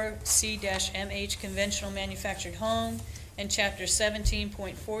 17.44, C-MH, conventional manufactured home. And Chapter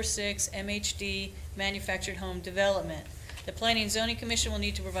 17.46, MHD, manufactured home development. The Planning and Zoning Commission will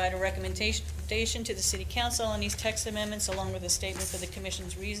need to provide a recommendation to the City Council on these text amendments, along with a statement for the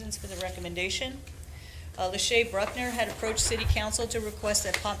Commission's reasons for the recommendation. Lachey Bruckner had approached City Council to request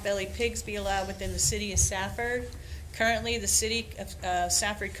that potbelly pigs be allowed within the City of Safford. Currently, the City of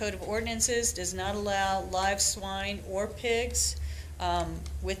Safford Code of Ordinances does not allow live swine or pigs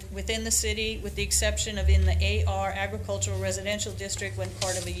within the city, with the exception of in the AR Agricultural Residential District when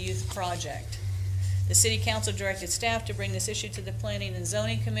part of a youth project. The City Council directed staff to bring this issue to the Planning and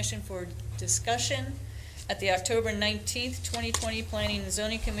Zoning Commission for discussion. At the October 19th, 2020 Planning and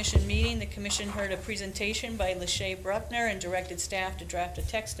Zoning Commission meeting, the Commission heard a presentation by Lachey Bruckner and directed staff to draft a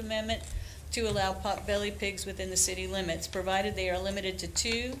text amendment to allow potbelly pigs within the city limits, provided they are limited to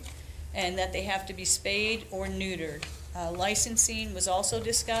 2 and that they have to be spayed or neutered. Licensing was also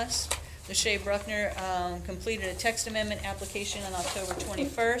discussed. Lachey Bruckner completed a text amendment application on October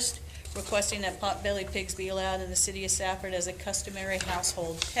 21st, requesting that potbelly pigs be allowed in the City of Safford as a customary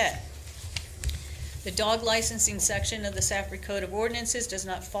household pet. The dog licensing section of the Safford Code of Ordinances does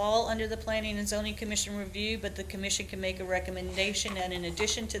not fall under the Planning and Zoning Commission review, but the commission can make a recommendation that in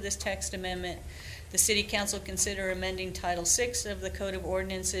addition to this text amendment, the city council consider amending Title VI of the Code of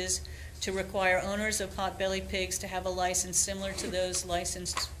Ordinances to require owners of potbelly pigs to have a license similar to those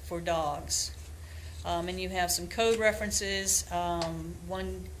licensed for dogs. And you have some code references.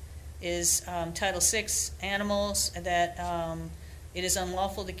 One is Title VI, animals, that it is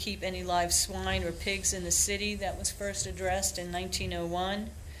unlawful to keep any live swine or pigs in the city. That was first addressed in 1901.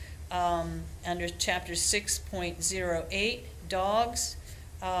 Under Chapter 6.08, dogs,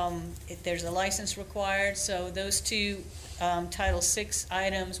 there's a license required. So those two Title VI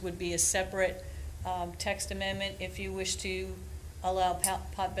items would be a separate text amendment if you wish to allow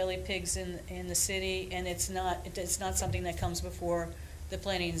potbelly pigs in the city, and it's not something that comes before the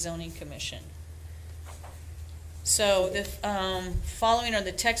Planning and Zoning Commission. So the following are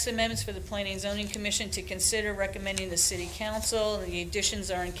the text amendments for the Planning and Zoning Commission to consider recommending the City Council. The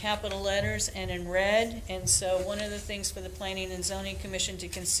additions are in capital letters and in red. And so one of the things for the Planning and Zoning Commission to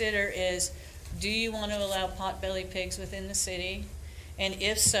consider is, do you want to allow potbelly pigs within the city? And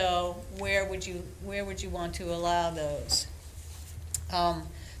if so, where would you want to allow those?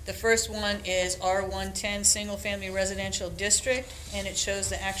 The first one is R110 Single Family Residential District, and it shows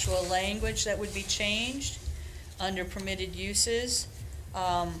the actual language that would be changed under permitted uses.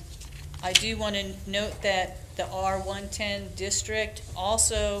 I do want to note that the R110 district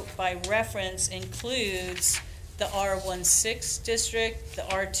also by reference includes the R16 district, the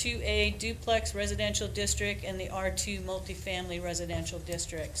R2A duplex residential district, and the R2 multifamily residential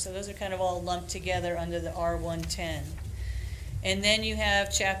district. So those are kind of all lumped together under the R110. And then you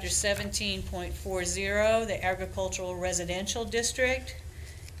have Chapter 17.40, the agricultural residential district.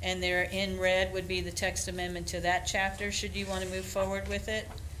 And there in red would be the text amendment to that chapter, should you want to move forward with it.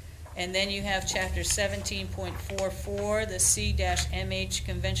 And then you have Chapter 17.44, the C-MH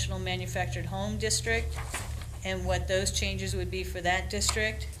conventional manufactured home district, and what those changes would be for that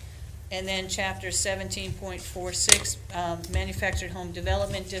district. And then Chapter 17.46, manufactured home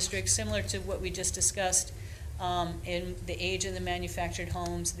development district, similar to what we just discussed in the age of the manufactured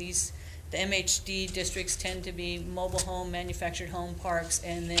homes. The MHD districts tend to be mobile home, manufactured home parks,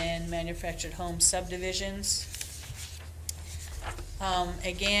 and then manufactured home subdivisions.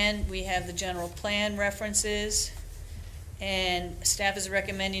 Again, we have the general plan references, and staff is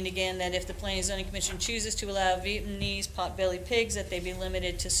recommending again that if the Planning and Zoning Commission chooses to allow Vietnamese potbelly pigs, that they be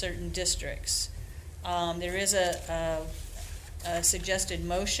limited to certain districts. There is a suggested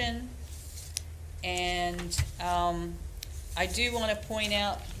motion, and I do want to point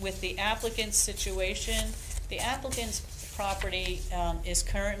out with the applicant's situation, the applicant's property is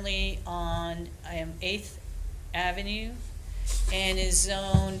currently on 8th Avenue and is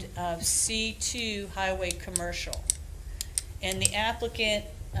zoned C2 highway commercial. And the applicant,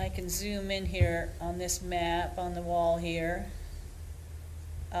 I can zoom in here on this map on the wall here.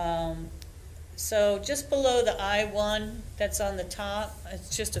 So just below the I-1 that's on the top,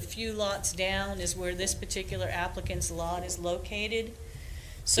 it's just a few lots down is where this particular applicant's lot is located.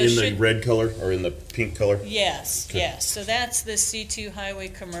 So in the red color or in the pink color? Yes, Okay. yes. So that's the C2 Highway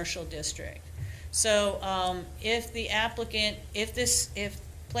Commercial District. So if the applicant, if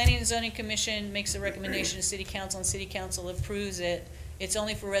Planning and Zoning Commission makes a recommendation to City Council and City Council approves it, it's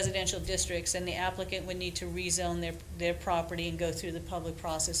only for residential districts, and the applicant would need to rezone their property and go through the public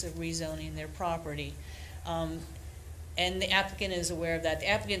process of rezoning their property. And the applicant is aware of that. The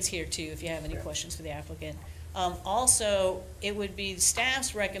applicant's here too, if you have any questions for the applicant. Also, it would be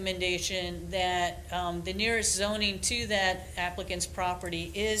staff's recommendation that the nearest zoning to that applicant's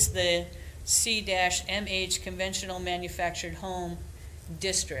property is the C-MH conventional manufactured home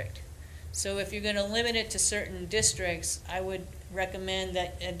district. So if you're going to limit it to certain districts, I would recommend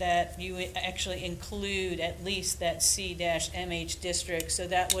that you actually include at least that C-MH district. So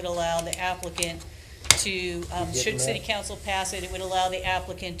that would allow the applicant to, should City Council pass it, it would allow the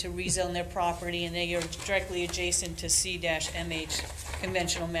applicant to rezone their property, and they are directly adjacent to C-MH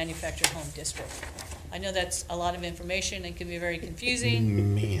conventional manufactured home district. I know that's a lot of information and can be very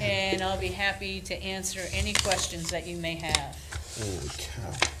confusing, and I'll be happy to answer any questions that you may have. Holy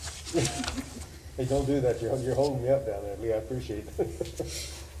cow. Hey, don't do that, you're holding me up down there, Lee, I appreciate it.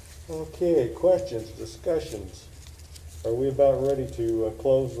 Okay, questions, discussions? Are we about ready to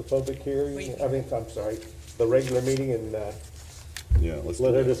close the public hearing? I'm sorry, the regular meeting, and Yeah, let's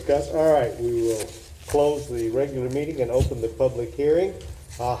let do her it. discuss? All right, we will close the regular meeting and open the public hearing.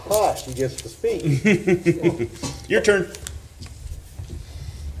 Aha, she gets to speak. Your turn.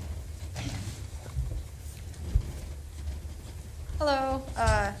 Hello.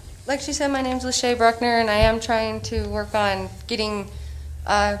 like she said, my name's Lachey Bruckner, and I am trying to work on getting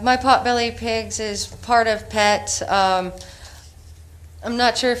my potbelly pigs as part of PET. I'm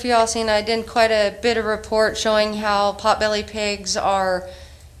not sure if you all seen, I did quite a bit of report showing how potbelly pigs are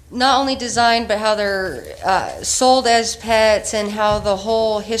not only designed, but how they're sold as pets, and how the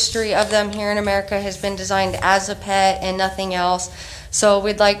whole history of them here in America has been designed as a pet and nothing else. So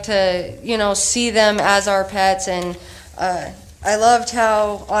we'd like to, you know, see them as our pets. And I loved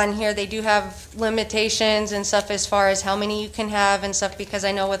how on here they do have limitations and stuff as far as how many you can have and stuff, because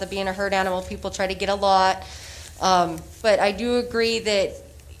I know with it being a herd animal, people try to get a lot. But I do agree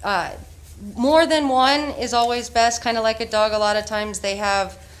that more than one is always best, kind of like a dog. A lot of times they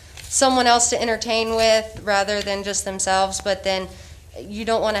have someone else to entertain with rather than just themselves, but then you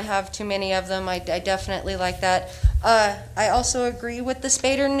don't want to have too many of them. I definitely like that. I also agree with the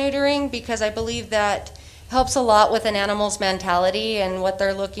spade or neutering, because I believe that helps a lot with an animal's mentality and what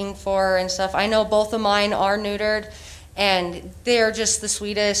they're looking for and stuff. I know both of mine are neutered, and they're just the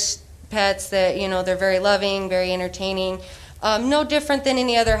sweetest pets that, you know, they're very loving, very entertaining. No different than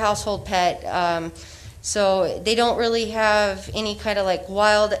any other household pet. So they don't really have any kind of like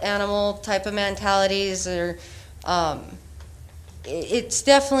wild animal type of mentalities, or it's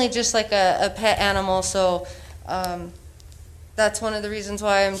definitely just like a pet animal. So that's one of the reasons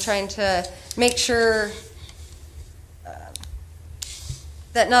why I'm trying to make sure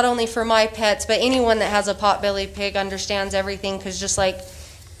that not only for my pets, but anyone that has a potbelly pig understands everything, because just like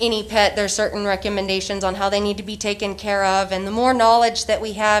any pet, there's certain recommendations on how they need to be taken care of. And the more knowledge that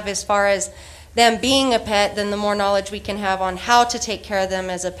we have as far as them being a pet, then the more knowledge we can have on how to take care of them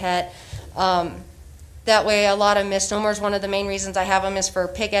as a pet. That way, a lot of misnomers, one of the main reasons I have them is for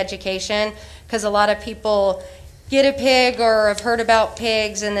pig education, because a lot of people get a pig or have heard about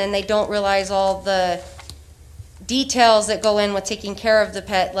pigs, and then they don't realize all the details that go in with taking care of the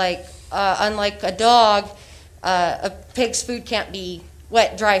pet. Like, unlike a dog, a pig's food can't be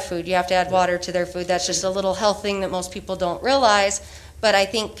wet, dry food. You have to add water to their food. That's just a little health thing that most people don't realize, but I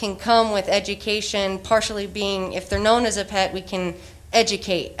think can come with education, partially being, if they're known as a pet, we can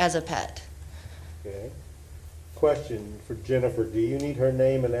educate as a pet. Okay. Question for Jennifer, do you need her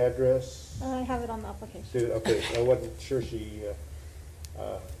name and address? I have it on the application. Okay, I wasn't sure she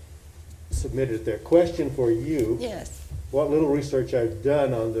submitted it there. Question for you. Yes. What little research I've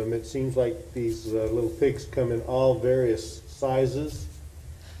done on them, it seems like these little pigs come in all various sizes.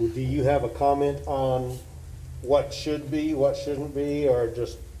 Do you have a comment on what should be, what shouldn't be, or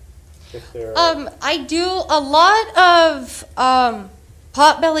just if they're... I do a lot of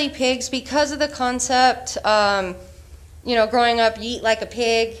potbelly pigs, because of the concept, you know, growing up, you eat like a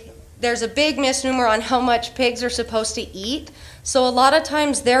pig. There's a big misnomer on how much pigs are supposed to eat. So a lot of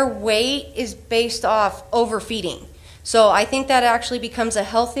times their weight is based off overfeeding. So I think that actually becomes a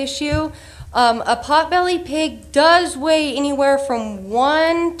health issue. A potbelly pig does weigh anywhere from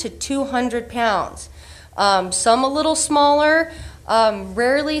 1 to 200 pounds. Some a little smaller.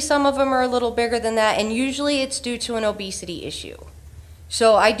 Rarely some of them are a little bigger than that, and usually it's due to an obesity issue.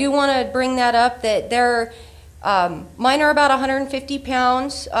 So I do want to bring that up, that they're, mine are about 150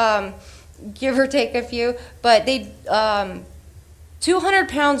 pounds, give or take a few, but they, 200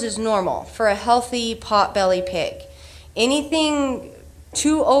 pounds is normal for a healthy potbelly pig. Anything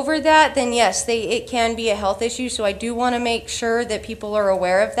too over that, then yes, it can be a health issue, so I do want to make sure that people are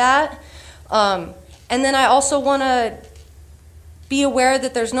aware of that. And then I also want to be aware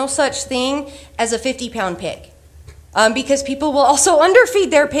that there's no such thing as a 50-pound pig. Because people will also underfeed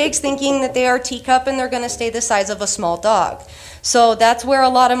their pigs thinking that they are teacup and they're going to stay the size of a small dog. So that's where a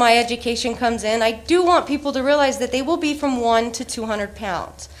lot of my education comes in. I do want people to realize that they will be from 1 to 200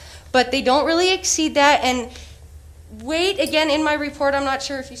 pounds. But they don't really exceed that. And weight, again, in my report, I'm not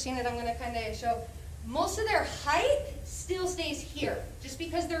sure if you've seen it, I'm going to kind of show, most of their height still stays here. Just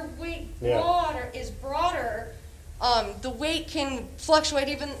because their weight is broader, the weight can fluctuate,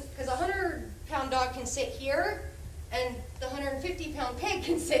 even because a 100-pound dog can sit here, and the 150-pound pig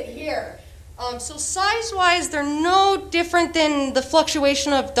can sit here. So size-wise, they're no different than the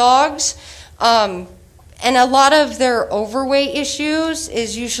fluctuation of dogs. And a lot of their overweight issues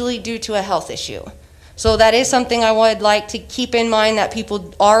is usually due to a health issue. So that is something I would like to keep in mind that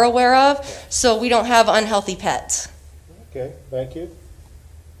people are aware of, so we don't have unhealthy pets. Okay, thank you.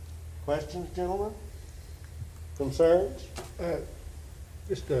 Questions, gentlemen? Concerns?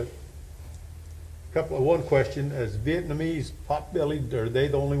 Just a couple of, one question, as Vietnamese potbellied, are they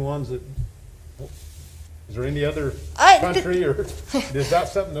the only ones that, is there any other country, or is that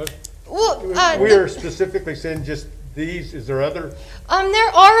something that we're specifically saying just these? Is there other? There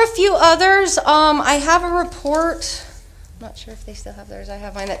are a few others. I have a report not sure if they still have theirs. I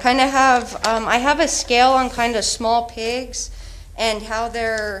have mine that kind of have, I have a scale on kind of small pigs and how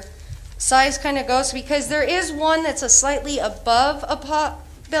their size kind of goes, because there is one that's a slightly above a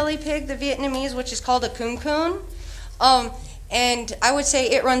pot-belly pig, the Vietnamese, which is called a coon coon. And I would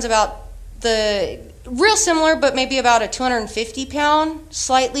say it runs about real similar, but maybe about a 250 pound,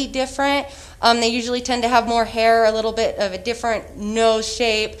 slightly different. They usually tend to have more hair, a little bit of a different nose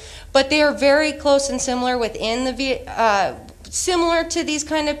shape, but they are very close and similar within the similar to these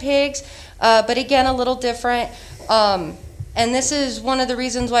kind of pigs, but again a little different. And this is one of the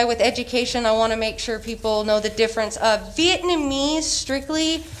reasons why with education I want to make sure people know the difference. Vietnamese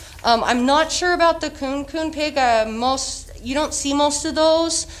strictly, I'm not sure about the coon coon pig. You don't see most of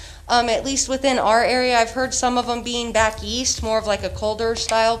those. At least within our area. I've heard some of them being back east, more of like a colder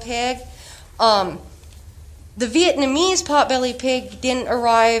style pig. The Vietnamese potbelly pig didn't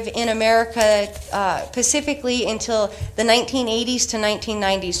arrive in America specifically until the 1980s to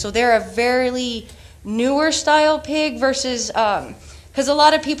 1990s. So they're a very newer style pig versus, because a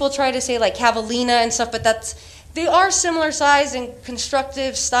lot of people try to say like Cavallina and stuff, but they are similar size and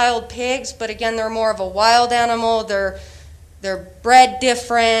constructive styled pigs, but again, they're more of a wild animal. They're bred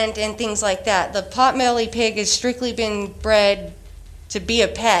different and things like that. The potbelly pig has strictly been bred to be a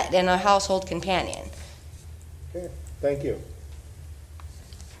pet and a household companion. Okay, thank you.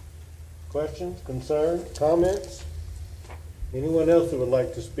 Questions, concerns, comments? Anyone else that would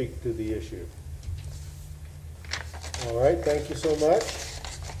like to speak to the issue? All right, thank you so much.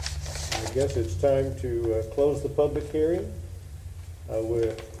 I guess it's time to close the public hearing.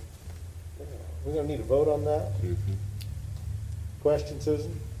 We're going to need a vote on that. Mm-hmm. Question,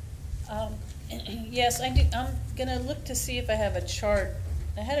 Susan? Yes, I do. I'm gonna look to see if I have a chart.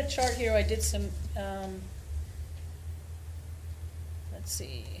 I had a chart here. I did some, let's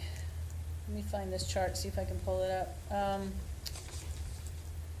see. Let me find this chart, see if I can pull it up.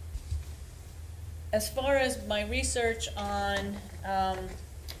 As far as my research on,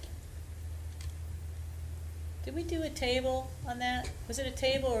 did we do a table on that? Was it a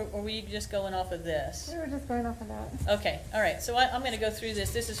table, or were you just going off of this? We were just going off of that. Okay, all right, so I'm going to go through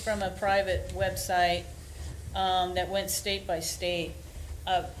this. This is from a private website that went state by state.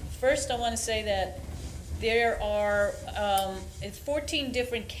 First, I want to say that there are it's 14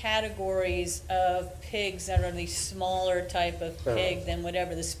 different categories of pigs that are the smaller type of pig than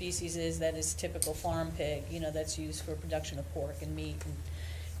whatever the species is that is typical farm pig, that's used for production of pork and meat.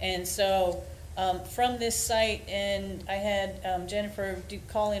 And so from this site, and I had Jennifer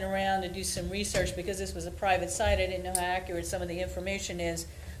calling around to do some research because this was a private site. I didn't know how accurate some of the information is,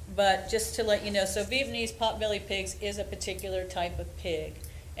 but just to let you know, so Vietnamese potbelly pigs is a particular type of pig,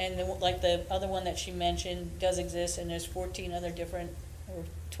 and like the other one that she mentioned does exist, and there's 14 other different, or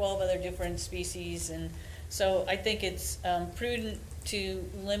 12 other different species, and so I think it's prudent to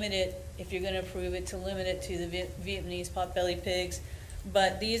limit it, if you're going to approve it, to limit it to the Vietnamese potbelly pigs.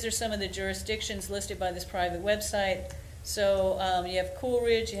 But these are some of the jurisdictions listed by this private website. So you have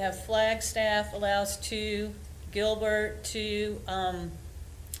Coolidge, you have Flagstaff allows 2, Gilbert 2,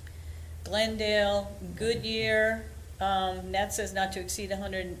 Glendale, Goodyear, that says not to exceed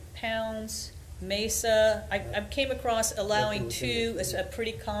 100 pounds. Mesa, I came across allowing 2 is a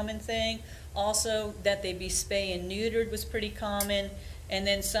pretty common thing. Also, that they be spay and neutered was pretty common. And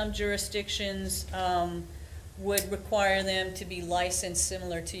then some jurisdictions would require them to be licensed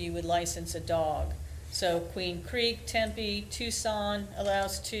similar to you would license a dog. So Queen Creek, Tempe, Tucson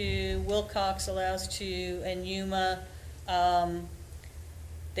allows 2, Wilcox allows 2, and Yuma,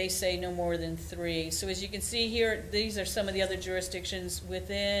 they say no more than 3. So as you can see here, these are some of the other jurisdictions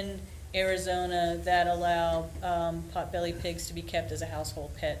within Arizona that allow potbelly pigs to be kept as a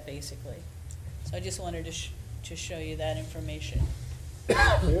household pet, basically. So I just wanted to show you that information.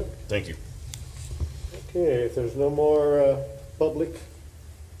 Yep. Thank you. Okay, if there's no more public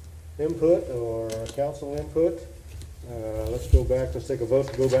input or council input, let's take a vote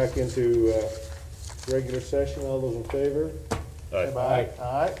to go back into regular session. All those in favor? Aye.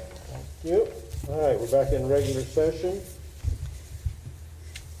 Aye. Thank you. All right, we're back in regular session.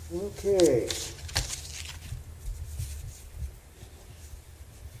 Okay.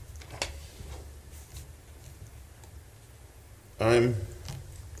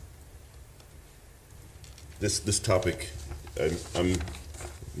 This topic, I'm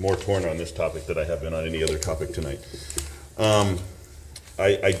more torn on this topic than I have been on any other topic tonight.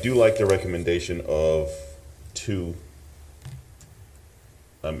 I do like the recommendation of 2,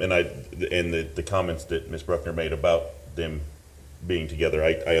 and the comments that Ms. Bruckner made about them being together.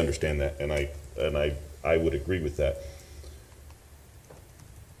 I understand that, and I would agree with that.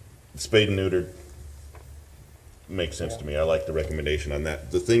 Spayed and neutered, makes sense to me. I like the recommendation on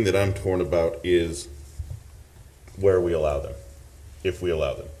that. The thing that I'm torn about is where we allow them, if we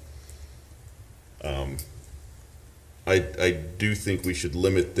allow them. I do think we should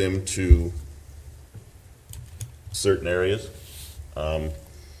limit them to certain areas. Looking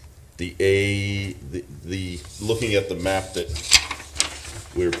at the map that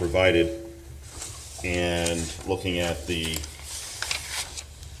we were provided and looking at the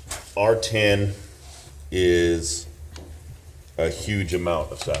R10 is a huge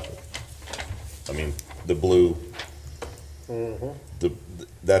amount of Safford. I mean, the blue,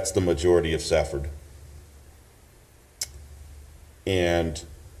 that's the majority of Safford. And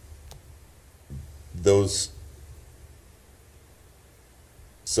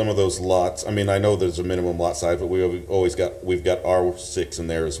some of those lots, I mean, I know there's a minimum lot size, but we've got R6 in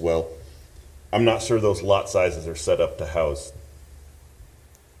there as well. I'm not sure those lot sizes are set up to house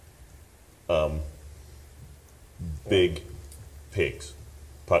big pigs,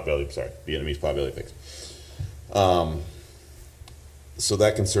 Vietnamese potbelly pigs. So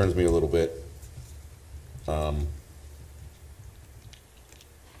that concerns me a little bit.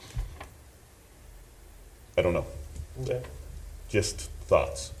 I don't know. Okay. Just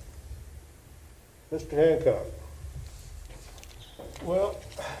thoughts. Mr. Hancock? Well,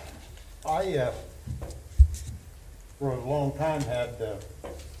 I, for a long time had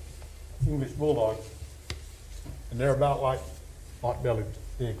English bulldogs, and they're about like pot-bellied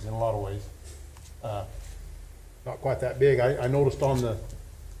pigs in a lot of ways. Not quite that big. I noticed on the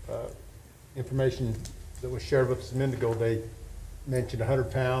information that was shared with us a minute ago, they mentioned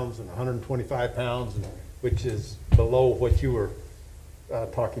 100 pounds and 125 pounds, which is below what you were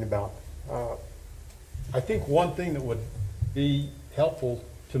talking about. I think one thing that would be helpful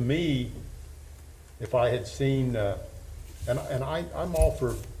to me, if I had seen, and I'm all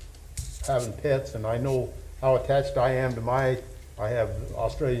for having pets, and I know how attached I am to I have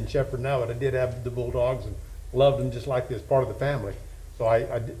Australian Shepherd now, but I did have the bulldogs and loved them just like this part of the family. So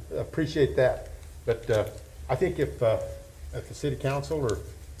I appreciate that. But I think if the city council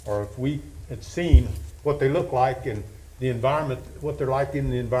or if we had seen what they look like and the environment, what they're like in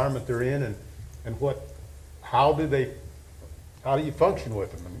the environment they're in, and how do you function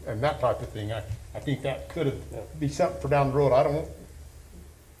with them and that type of thing. I think that could be something for down the road. I don't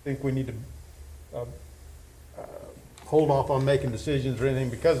think we need to hold off on making decisions or anything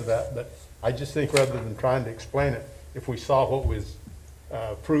because of that, but I just think rather than trying to explain it, if we saw what was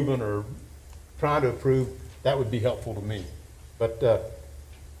proven or trying to approve, that would be helpful to me. But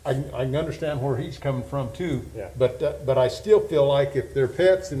I can understand where he's coming from too. Yeah. But I still feel like if they're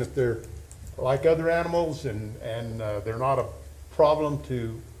pets and if they're like other animals and they're not a problem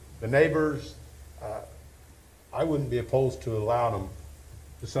to the neighbors, I wouldn't be opposed to allowing them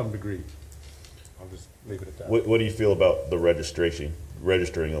to some degree. I'll just leave it at that. What do you feel about the registering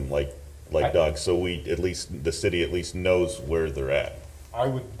them like dogs, so the city at least knows where they're at? I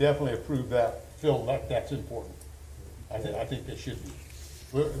would definitely approve that. Phil, that's important. I think they should be.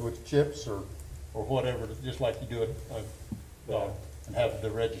 With chips or whatever, just like you do a dog, and have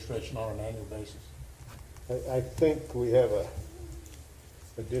the registration on an annual basis. I think we have a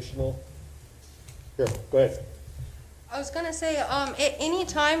additional, here, go ahead. I was gonna say, at any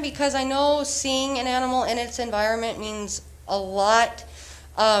time, because I know seeing an animal in its environment means a lot.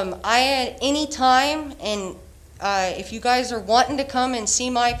 At any time, and if you guys are wanting to come and see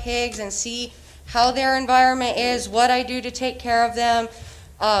my pigs and see how their environment is, what I do to take care of them,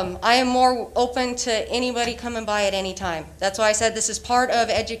 I am more open to anybody coming by at any time. That's why I said this is part of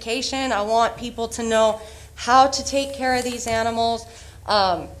education. I want people to know how to take care of these animals.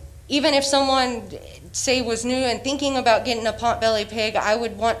 Even if someone, say, was new and thinking about getting a potbelly pig, I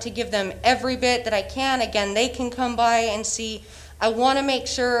would want to give them every bit that I can. Again, they can come by and see. I want to make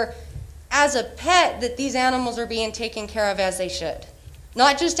sure, as a pet, that these animals are being taken care of as they should.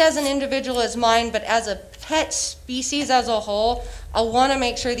 Not just as an individual as mine, but as a pet species as a whole, I want to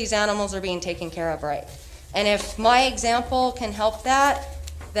make sure these animals are being taken care of right. And if my example can help that,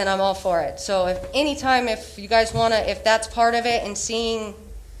 then I'm all for it. So if you guys want to, if that's part of it and seeing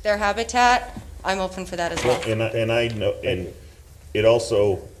their habitat, I'm open for that as well. And I know, and it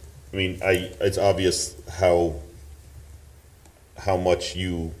also, I mean, it's obvious how much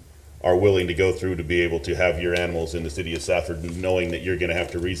you are willing to go through to be able to have your animals in the city of Safford, knowing that you're gonna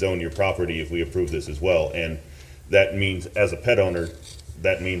have to rezone your property if we approve this as well. And that means, as a pet owner,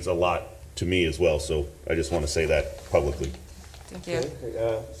 that means a lot to me as well. So I just wanna say that publicly. Thank you.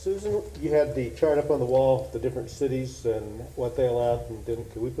 Okay, Susan, you had the chart up on the wall, the different cities and what they allowed and didn't.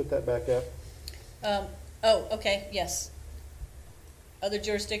 Could we put that back up? Oh, okay, yes. other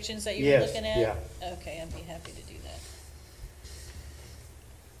jurisdictions that you were Yes, looking at? yeah. Okay, I'd be happy to do that.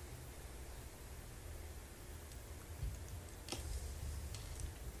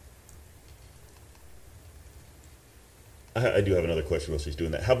 I do have another question while she's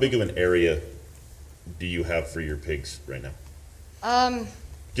doing that. How big of an area do you have for your pigs right now?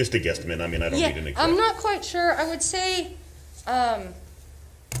 Just a guesstimate. I mean, I don't need an exact. I'm not quite sure. I would say, I'm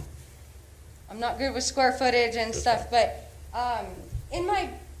not good with square footage and stuff, but in my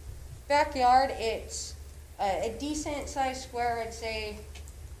backyard, it's a decent sized square. I'd say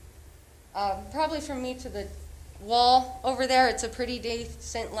probably from me to the wall over there, it's a pretty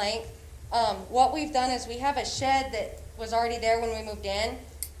decent length. What we've done is we have a shed that was already there when we moved in.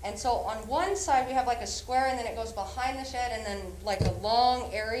 And so on one side, we have like a square, and then it goes behind the shed, and then like a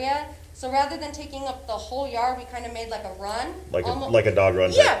long area. So rather than taking up the whole yard, we kind of made like a run. Like a dog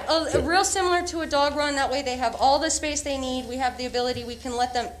run? Yeah, type. real similar to a dog run. That way they have all the space they need. We have the ability, we can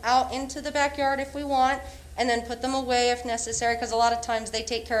let them out into the backyard if we want, and then put them away if necessary, because a lot of times they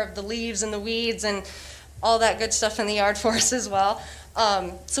take care of the leaves and the weeds and all that good stuff in the yard for us as well.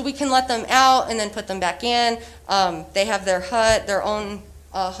 So we can let them out and then put them back in. They have their hut, their own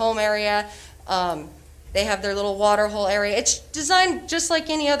home area. They have their little water hole area. It's designed just like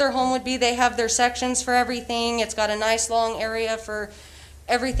any other home would be. They have their sections for everything. It's got a nice long area for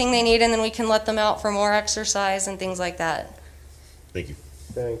everything they need, and then we can let them out for more exercise and things like that. Thank you.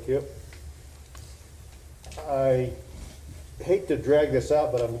 Thank you. I hate to drag this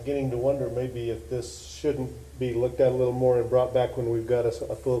out, but I'm beginning to wonder maybe if this shouldn't be looked at a little more and brought back when we've got a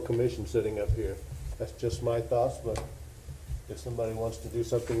full commission sitting up here. That's just my thoughts, but if somebody wants to do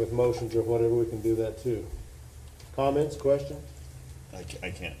something with motions or whatever, we can do that too. Comments, questions? I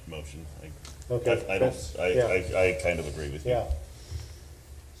can't motion. Okay. I kind of agree with you. Yeah.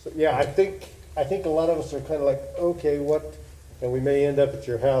 So, yeah, I think a lot of us are kind of like, okay, what, and we may end up at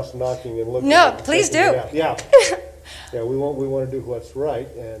your house knocking and looking. No, at it, please checking it do. out. Yeah. Yeah, we want to do what's right,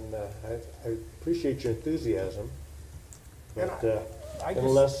 and I appreciate your enthusiasm. But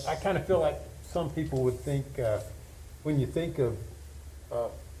unless I kind of feel like some people would think, when you think of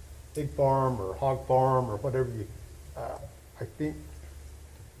pig farm or hog farm or whatever I think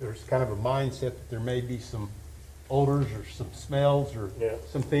there's kind of a mindset that there may be some odors or some smells or Yeah.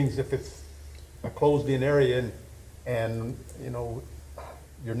 some things if it's a closed-in area and you know,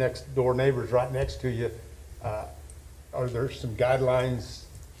 your next door neighbor's right next to you. Are there some guidelines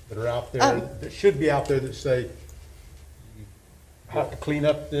that are out there, that should be out there that say you have to clean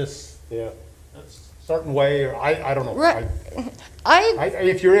up this yeah. certain way, or I don't know. Right.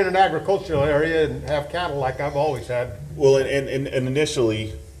 If you're in an agricultural area and have cattle like I've always had. Well, and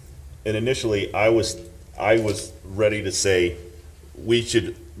initially, I was ready to say we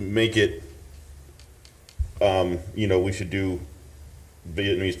should make it. We should do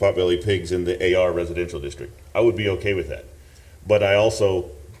Vietnamese potbelly pigs in the AR residential district. I would be okay with that, but I also,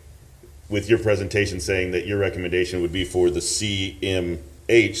 with your presentation saying that your recommendation would be for the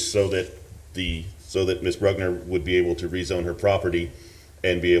CMH, so that Ms. Brugner would be able to rezone her property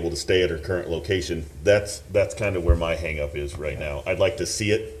and be able to stay at her current location. That's kind of where my hang up is right now. I'd like to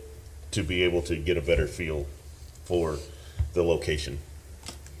see it to be able to get a better feel for the location.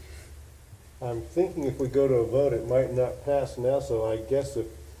 I'm thinking if we go to a vote, it might not pass now, so I guess if,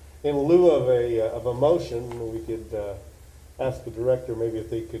 in lieu of a motion, we could ask the director maybe if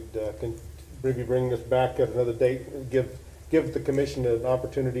they could maybe bring this back at another date, give the commission an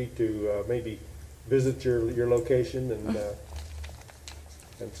opportunity to maybe visit your location and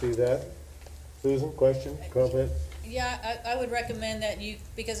see that. Susan, question, comment? Yeah, I would recommend that you,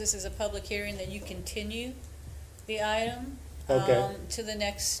 because this is a public hearing, that you continue the item Okay. to the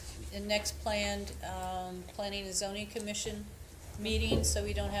next planned Planning and Zoning Commission meeting, so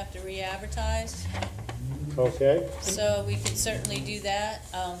we don't have to re-advertise. Okay, So we can certainly do that.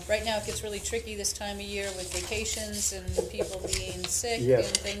 Right now, it gets really tricky this time of year with vacations and people being sick Yes.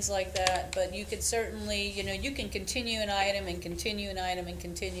 and things like that. But you could certainly, you can continue an item and continue an item and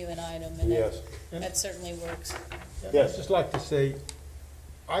continue an item, and yes, that certainly works. Yes. I'd just like to say,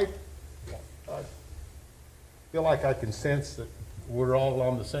 I feel like I can sense that we're all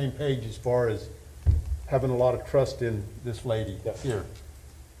on the same page as far as having a lot of trust in this lady Yeah. here.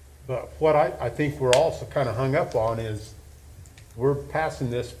 But what I think we're also kind of hung up on is we're passing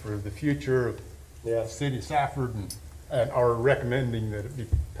this for the future of the yes, city of Safford and are recommending that it be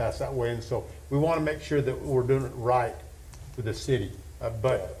passed that way. And so we want to make sure that we're doing it right for the city.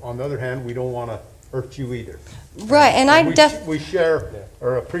 But on the other hand, we don't want to hurt you either. Right, and I We share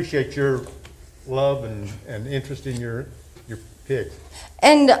or appreciate your love and interest in your pigs.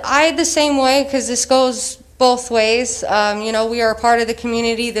 And I the same way, because this goes both ways. You know, we are a part of the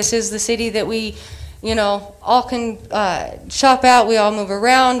community. This is the city that we, you know, all can shop at. We all move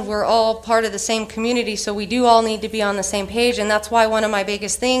around. We're all part of the same community, so we do all need to be on the same page, and that's why one of my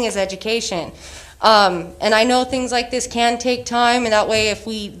biggest thing is education. And I know things like this can take time, and that way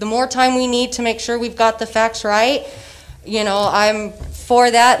the more time we need to make sure we've got the facts right, you know, I'm for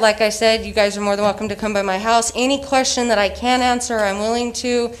that. Like I said, you guys are more than welcome to come by my house. Any question that I can answer, I'm willing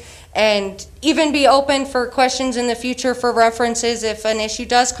to, and even be open for questions in the future for references if an issue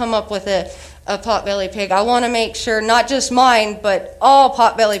does come up with a potbelly pig. I want to make sure not just mine, but all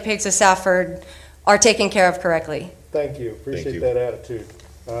potbelly pigs of Safford are taken care of correctly. Thank you, appreciate that attitude.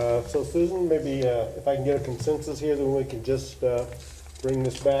 So Susan, maybe if I can get a consensus here, then we can just bring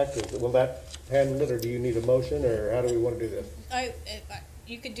this back. Will that handle it, or do you need a motion, or how do we want to do this?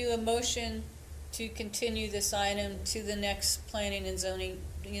 You could do a motion to continue this item to the next planning and zoning,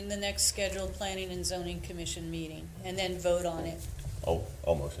 in the next scheduled planning and zoning commission meeting, and then vote on it.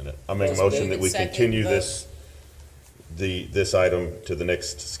 I'll motion it. I'll make a Just motion move that it we second, continue vote. this item to the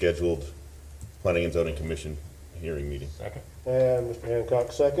next scheduled Planning and Zoning Commission hearing meeting. Second. And Mr.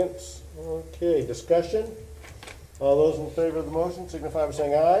 Hancock seconds. Okay, discussion. All those in favor of the motion signify by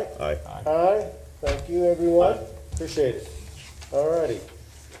saying aye. Aye. Aye. Thank you, everyone. Appreciate it. All righty.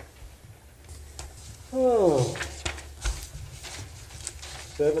 Oh.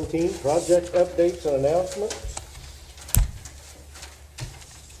 17, project updates and announcements.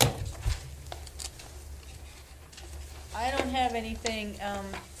 I don't have anything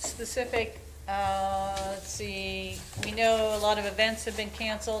specific. Let's see, we know a lot of events have been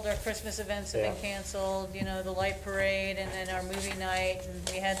canceled. Our Christmas events have been canceled, you know, the light parade, and then our movie night, and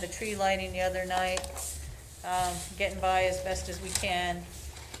we had the tree lighting the other night, getting by as best as we can.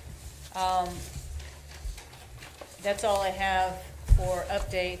 That's all I have for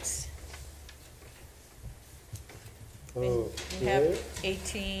updates. We have Okay.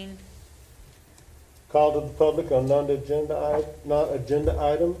 18. Call to the public on non-agenda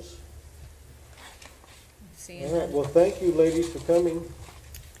items. Seeing All right, none. well, thank you, ladies, for coming.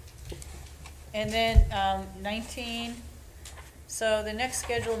 And then 19, so the next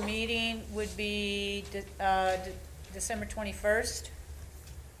scheduled meeting would be December 21st.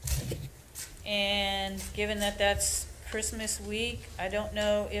 And given that that's Christmas week, I don't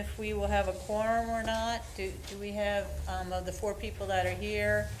know if we will have a quorum or not. Do we have, of the 4 people that are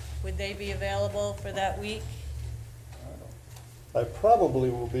here, would they be available for that week? I probably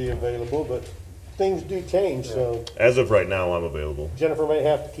will be available, but things do change, so As of right now, I'm available. Jennifer may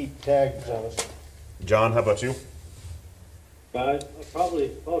have to keep tabs on us. John, how about you? Guys, I'll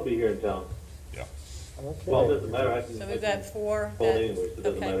probably be here in town. Yeah. Well, it Okay, doesn't matter, I can. So we've got 4. Call that- anyways, it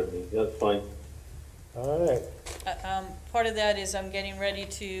doesn't okay. matter to me, that's fine. all right. Part of that is I'm getting ready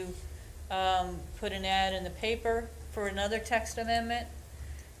to put an ad in the paper for another text amendment.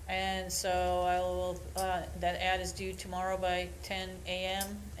 And so I will, that ad is due tomorrow by 10 a.m.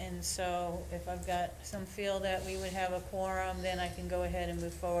 And so if I've got some feel that we would have a quorum, then I can go ahead and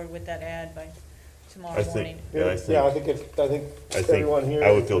move forward with that ad by tomorrow I morning. think, yeah, I think, I think everyone here.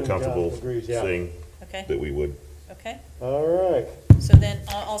 I would feel including John, comfortable agrees, yeah. saying Okay, that we would. okay. All right, So then,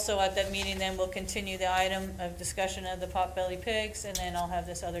 also at that meeting, then we'll continue the item of discussion of the potbelly pigs, and then I'll have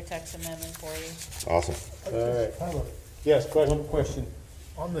this other text amendment for you. Awesome. all right. Tyler, Yes, question? one question.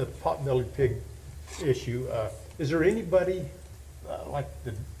 On the potbelly pig issue, is there anybody, like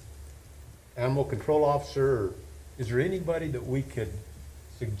the animal control officer, or is there anybody that we could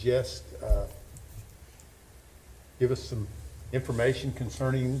suggest, give us some information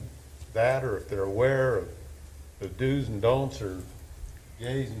concerning that, or if they're aware of the do's and don'ts, or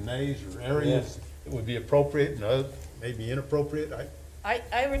yays and nays, or areas that would be appropriate and others maybe inappropriate?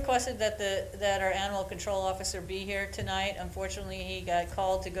 I requested that our animal control officer be here tonight. Unfortunately, he got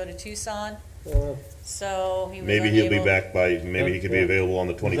called to go to Tucson, so he was Maybe he'll be unable- back maybe he could be available on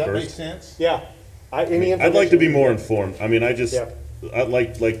the Does that make 21st. sense? Yeah. Any I'd like to be information- more informed. I mean, Yeah.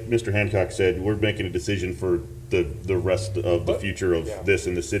 like Mr. Hancock said, we're making a decision for the rest of the future of Yeah. this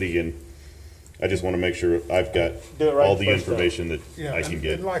in the city, and I just want to make sure I've got Do it right all the first time. information that Yeah, I can and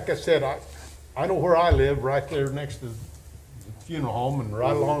get. like I said, I know where I live, right there next to the funeral home and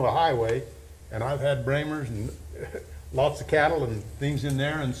right along the highway, and I've had Bramers and lots of cattle and things in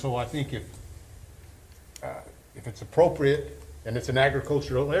there, and so I think if it's appropriate, and it's an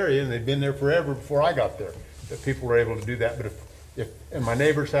agricultural area, and they've been there forever before I got there, that people are able to do that, but and my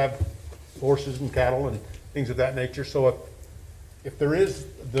neighbors have horses and cattle and things of that nature, so if there is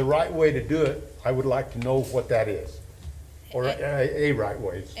the right way to do it, I would like to know what that is. or a right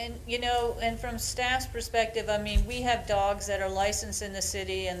ways. And, you know, and from staff's perspective, I mean, we have dogs that are licensed in the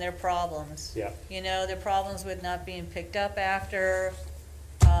city and their problems. Yeah. You know, their problems with not being picked up after,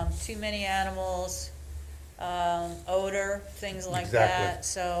 too many animals, odor, things like Exactly. that.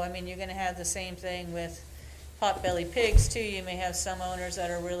 So, I mean, you're gonna have the same thing with pot-bellied pigs too. You may have some owners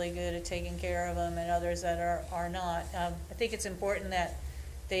that are really good at taking care of them and others that are not. I think it's important that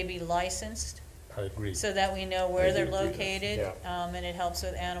they be licensed, I agree. so that we know where they're located. Yeah. And it helps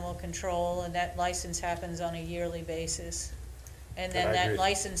with animal control, and that license happens on a yearly basis. And then I that agree.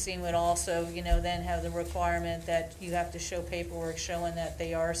 licensing would also, you know, then have the requirement that you have to show paperwork showing that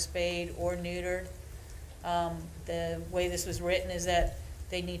they are spayed or neutered. The way this was written is that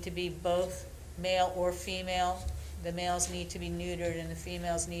they need to be both male or female. The males need to be neutered and the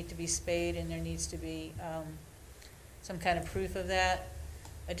females need to be spayed, and there needs to be some kind of proof of that.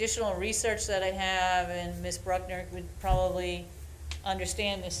 Additional research that I have, and Ms. Bruckner would probably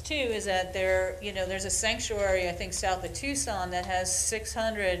understand this too, is that there's a sanctuary, I think, south of Tucson that has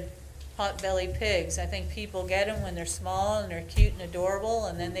 600 pot-bellied pigs. I think people get them when they're small and they're cute and adorable,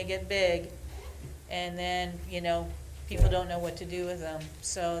 and then they get big. And then, you know, people don't know what to do with them.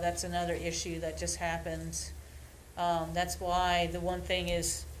 So that's another issue that just happens. That's why the one thing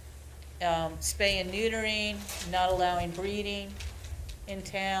is spay and neutering, not allowing breeding in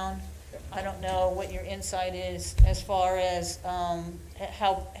town. I don't know what your insight is as far as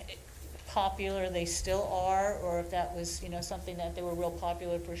how popular they still are, or if that was, you know, something that they were real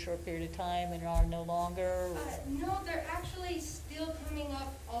popular for a short period of time and are no longer. No, they're actually still coming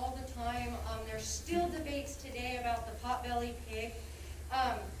up all the time. There's still debates today about the potbelly pig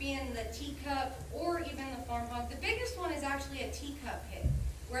being the teacup or even the farm hog. The biggest one is actually a teacup pig,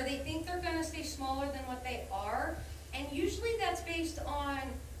 where they think they're going to stay smaller than what they are, and usually that's based on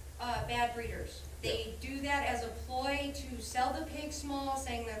bad breeders. They do that as a ploy to sell the pig small,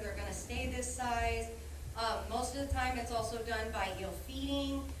 saying that they're going to stay this size. Most of the time it's also done by ill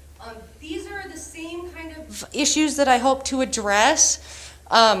feeding. These are the same kind of issues that I hope to address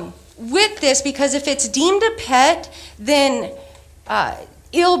with this, because if it's deemed a pet, then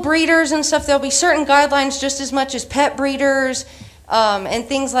ill breeders and stuff, there'll be certain guidelines just as much as pet breeders and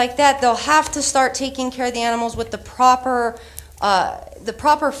things like that. They'll have to start taking care of the animals with the proper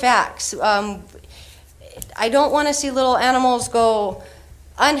facts. I don't want to see little animals go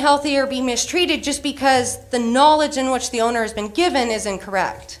unhealthy or be mistreated just because the knowledge in which the owner has been given is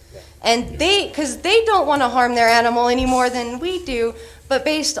incorrect. And because they don't want to harm their animal any more than we do, but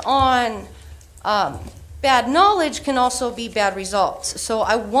based on bad knowledge can also be bad results. So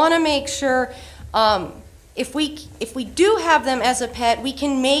I want to make sure if we do have them as a pet, we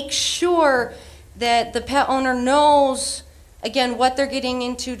can make sure that the pet owner knows, again, what they're getting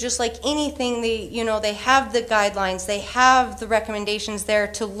into. Just like anything, they have the guidelines, they have the recommendations there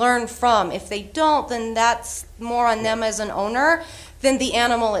to learn from. If they don't, then that's more on them as an owner than the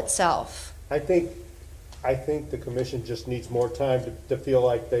animal itself. I think the commission just needs more time to feel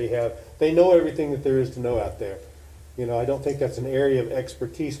like they know everything that there is to know out there. You know, I don't think that's an area of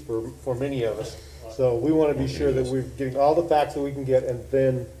expertise for many of us. So we want to be sure that we're getting all the facts that we can get, and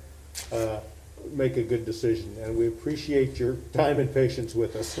then make a good decision. And we appreciate your time and patience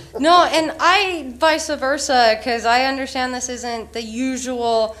with us. No, and I vice versa, because I understand this isn't the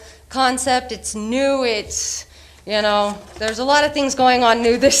usual concept. It's new. It's, there's a lot of things going on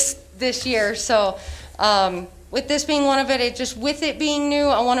new this year. So with this being one of it, with it being new,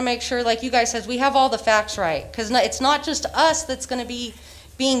 I want to make sure, like you guys said, we have all the facts right. Because it's not just us that's going to be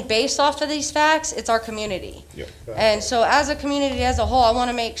being based off of these facts, it's our community. Yep. And so as a community as a whole, I want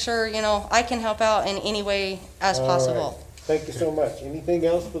to make sure, I can help out in any way as possible. All right. Thank you so much. Anything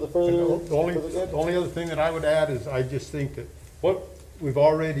else for the further? The only other thing that I would add is I just think that what we've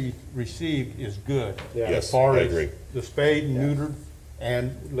already received is good. Yeah. Yes, As far I as agree. the spayed and neutered,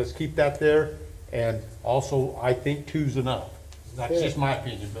 and let's keep that there. And also, I think two's enough. That's Okay. just my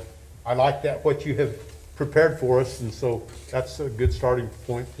opinion, but I like that, what you have prepared for us, and so that's a good starting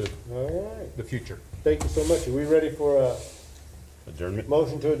point to All right. the future. Thank you so much. Are we ready for a Adjournment,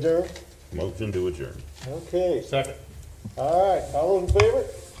 motion to adjourn? motion to adjourn. Okay. Second. All right. All those in favor?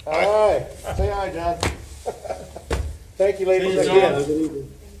 Aye. Say aye, John. Thank you, ladies, See you, John.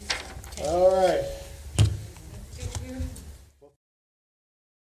 again. All right.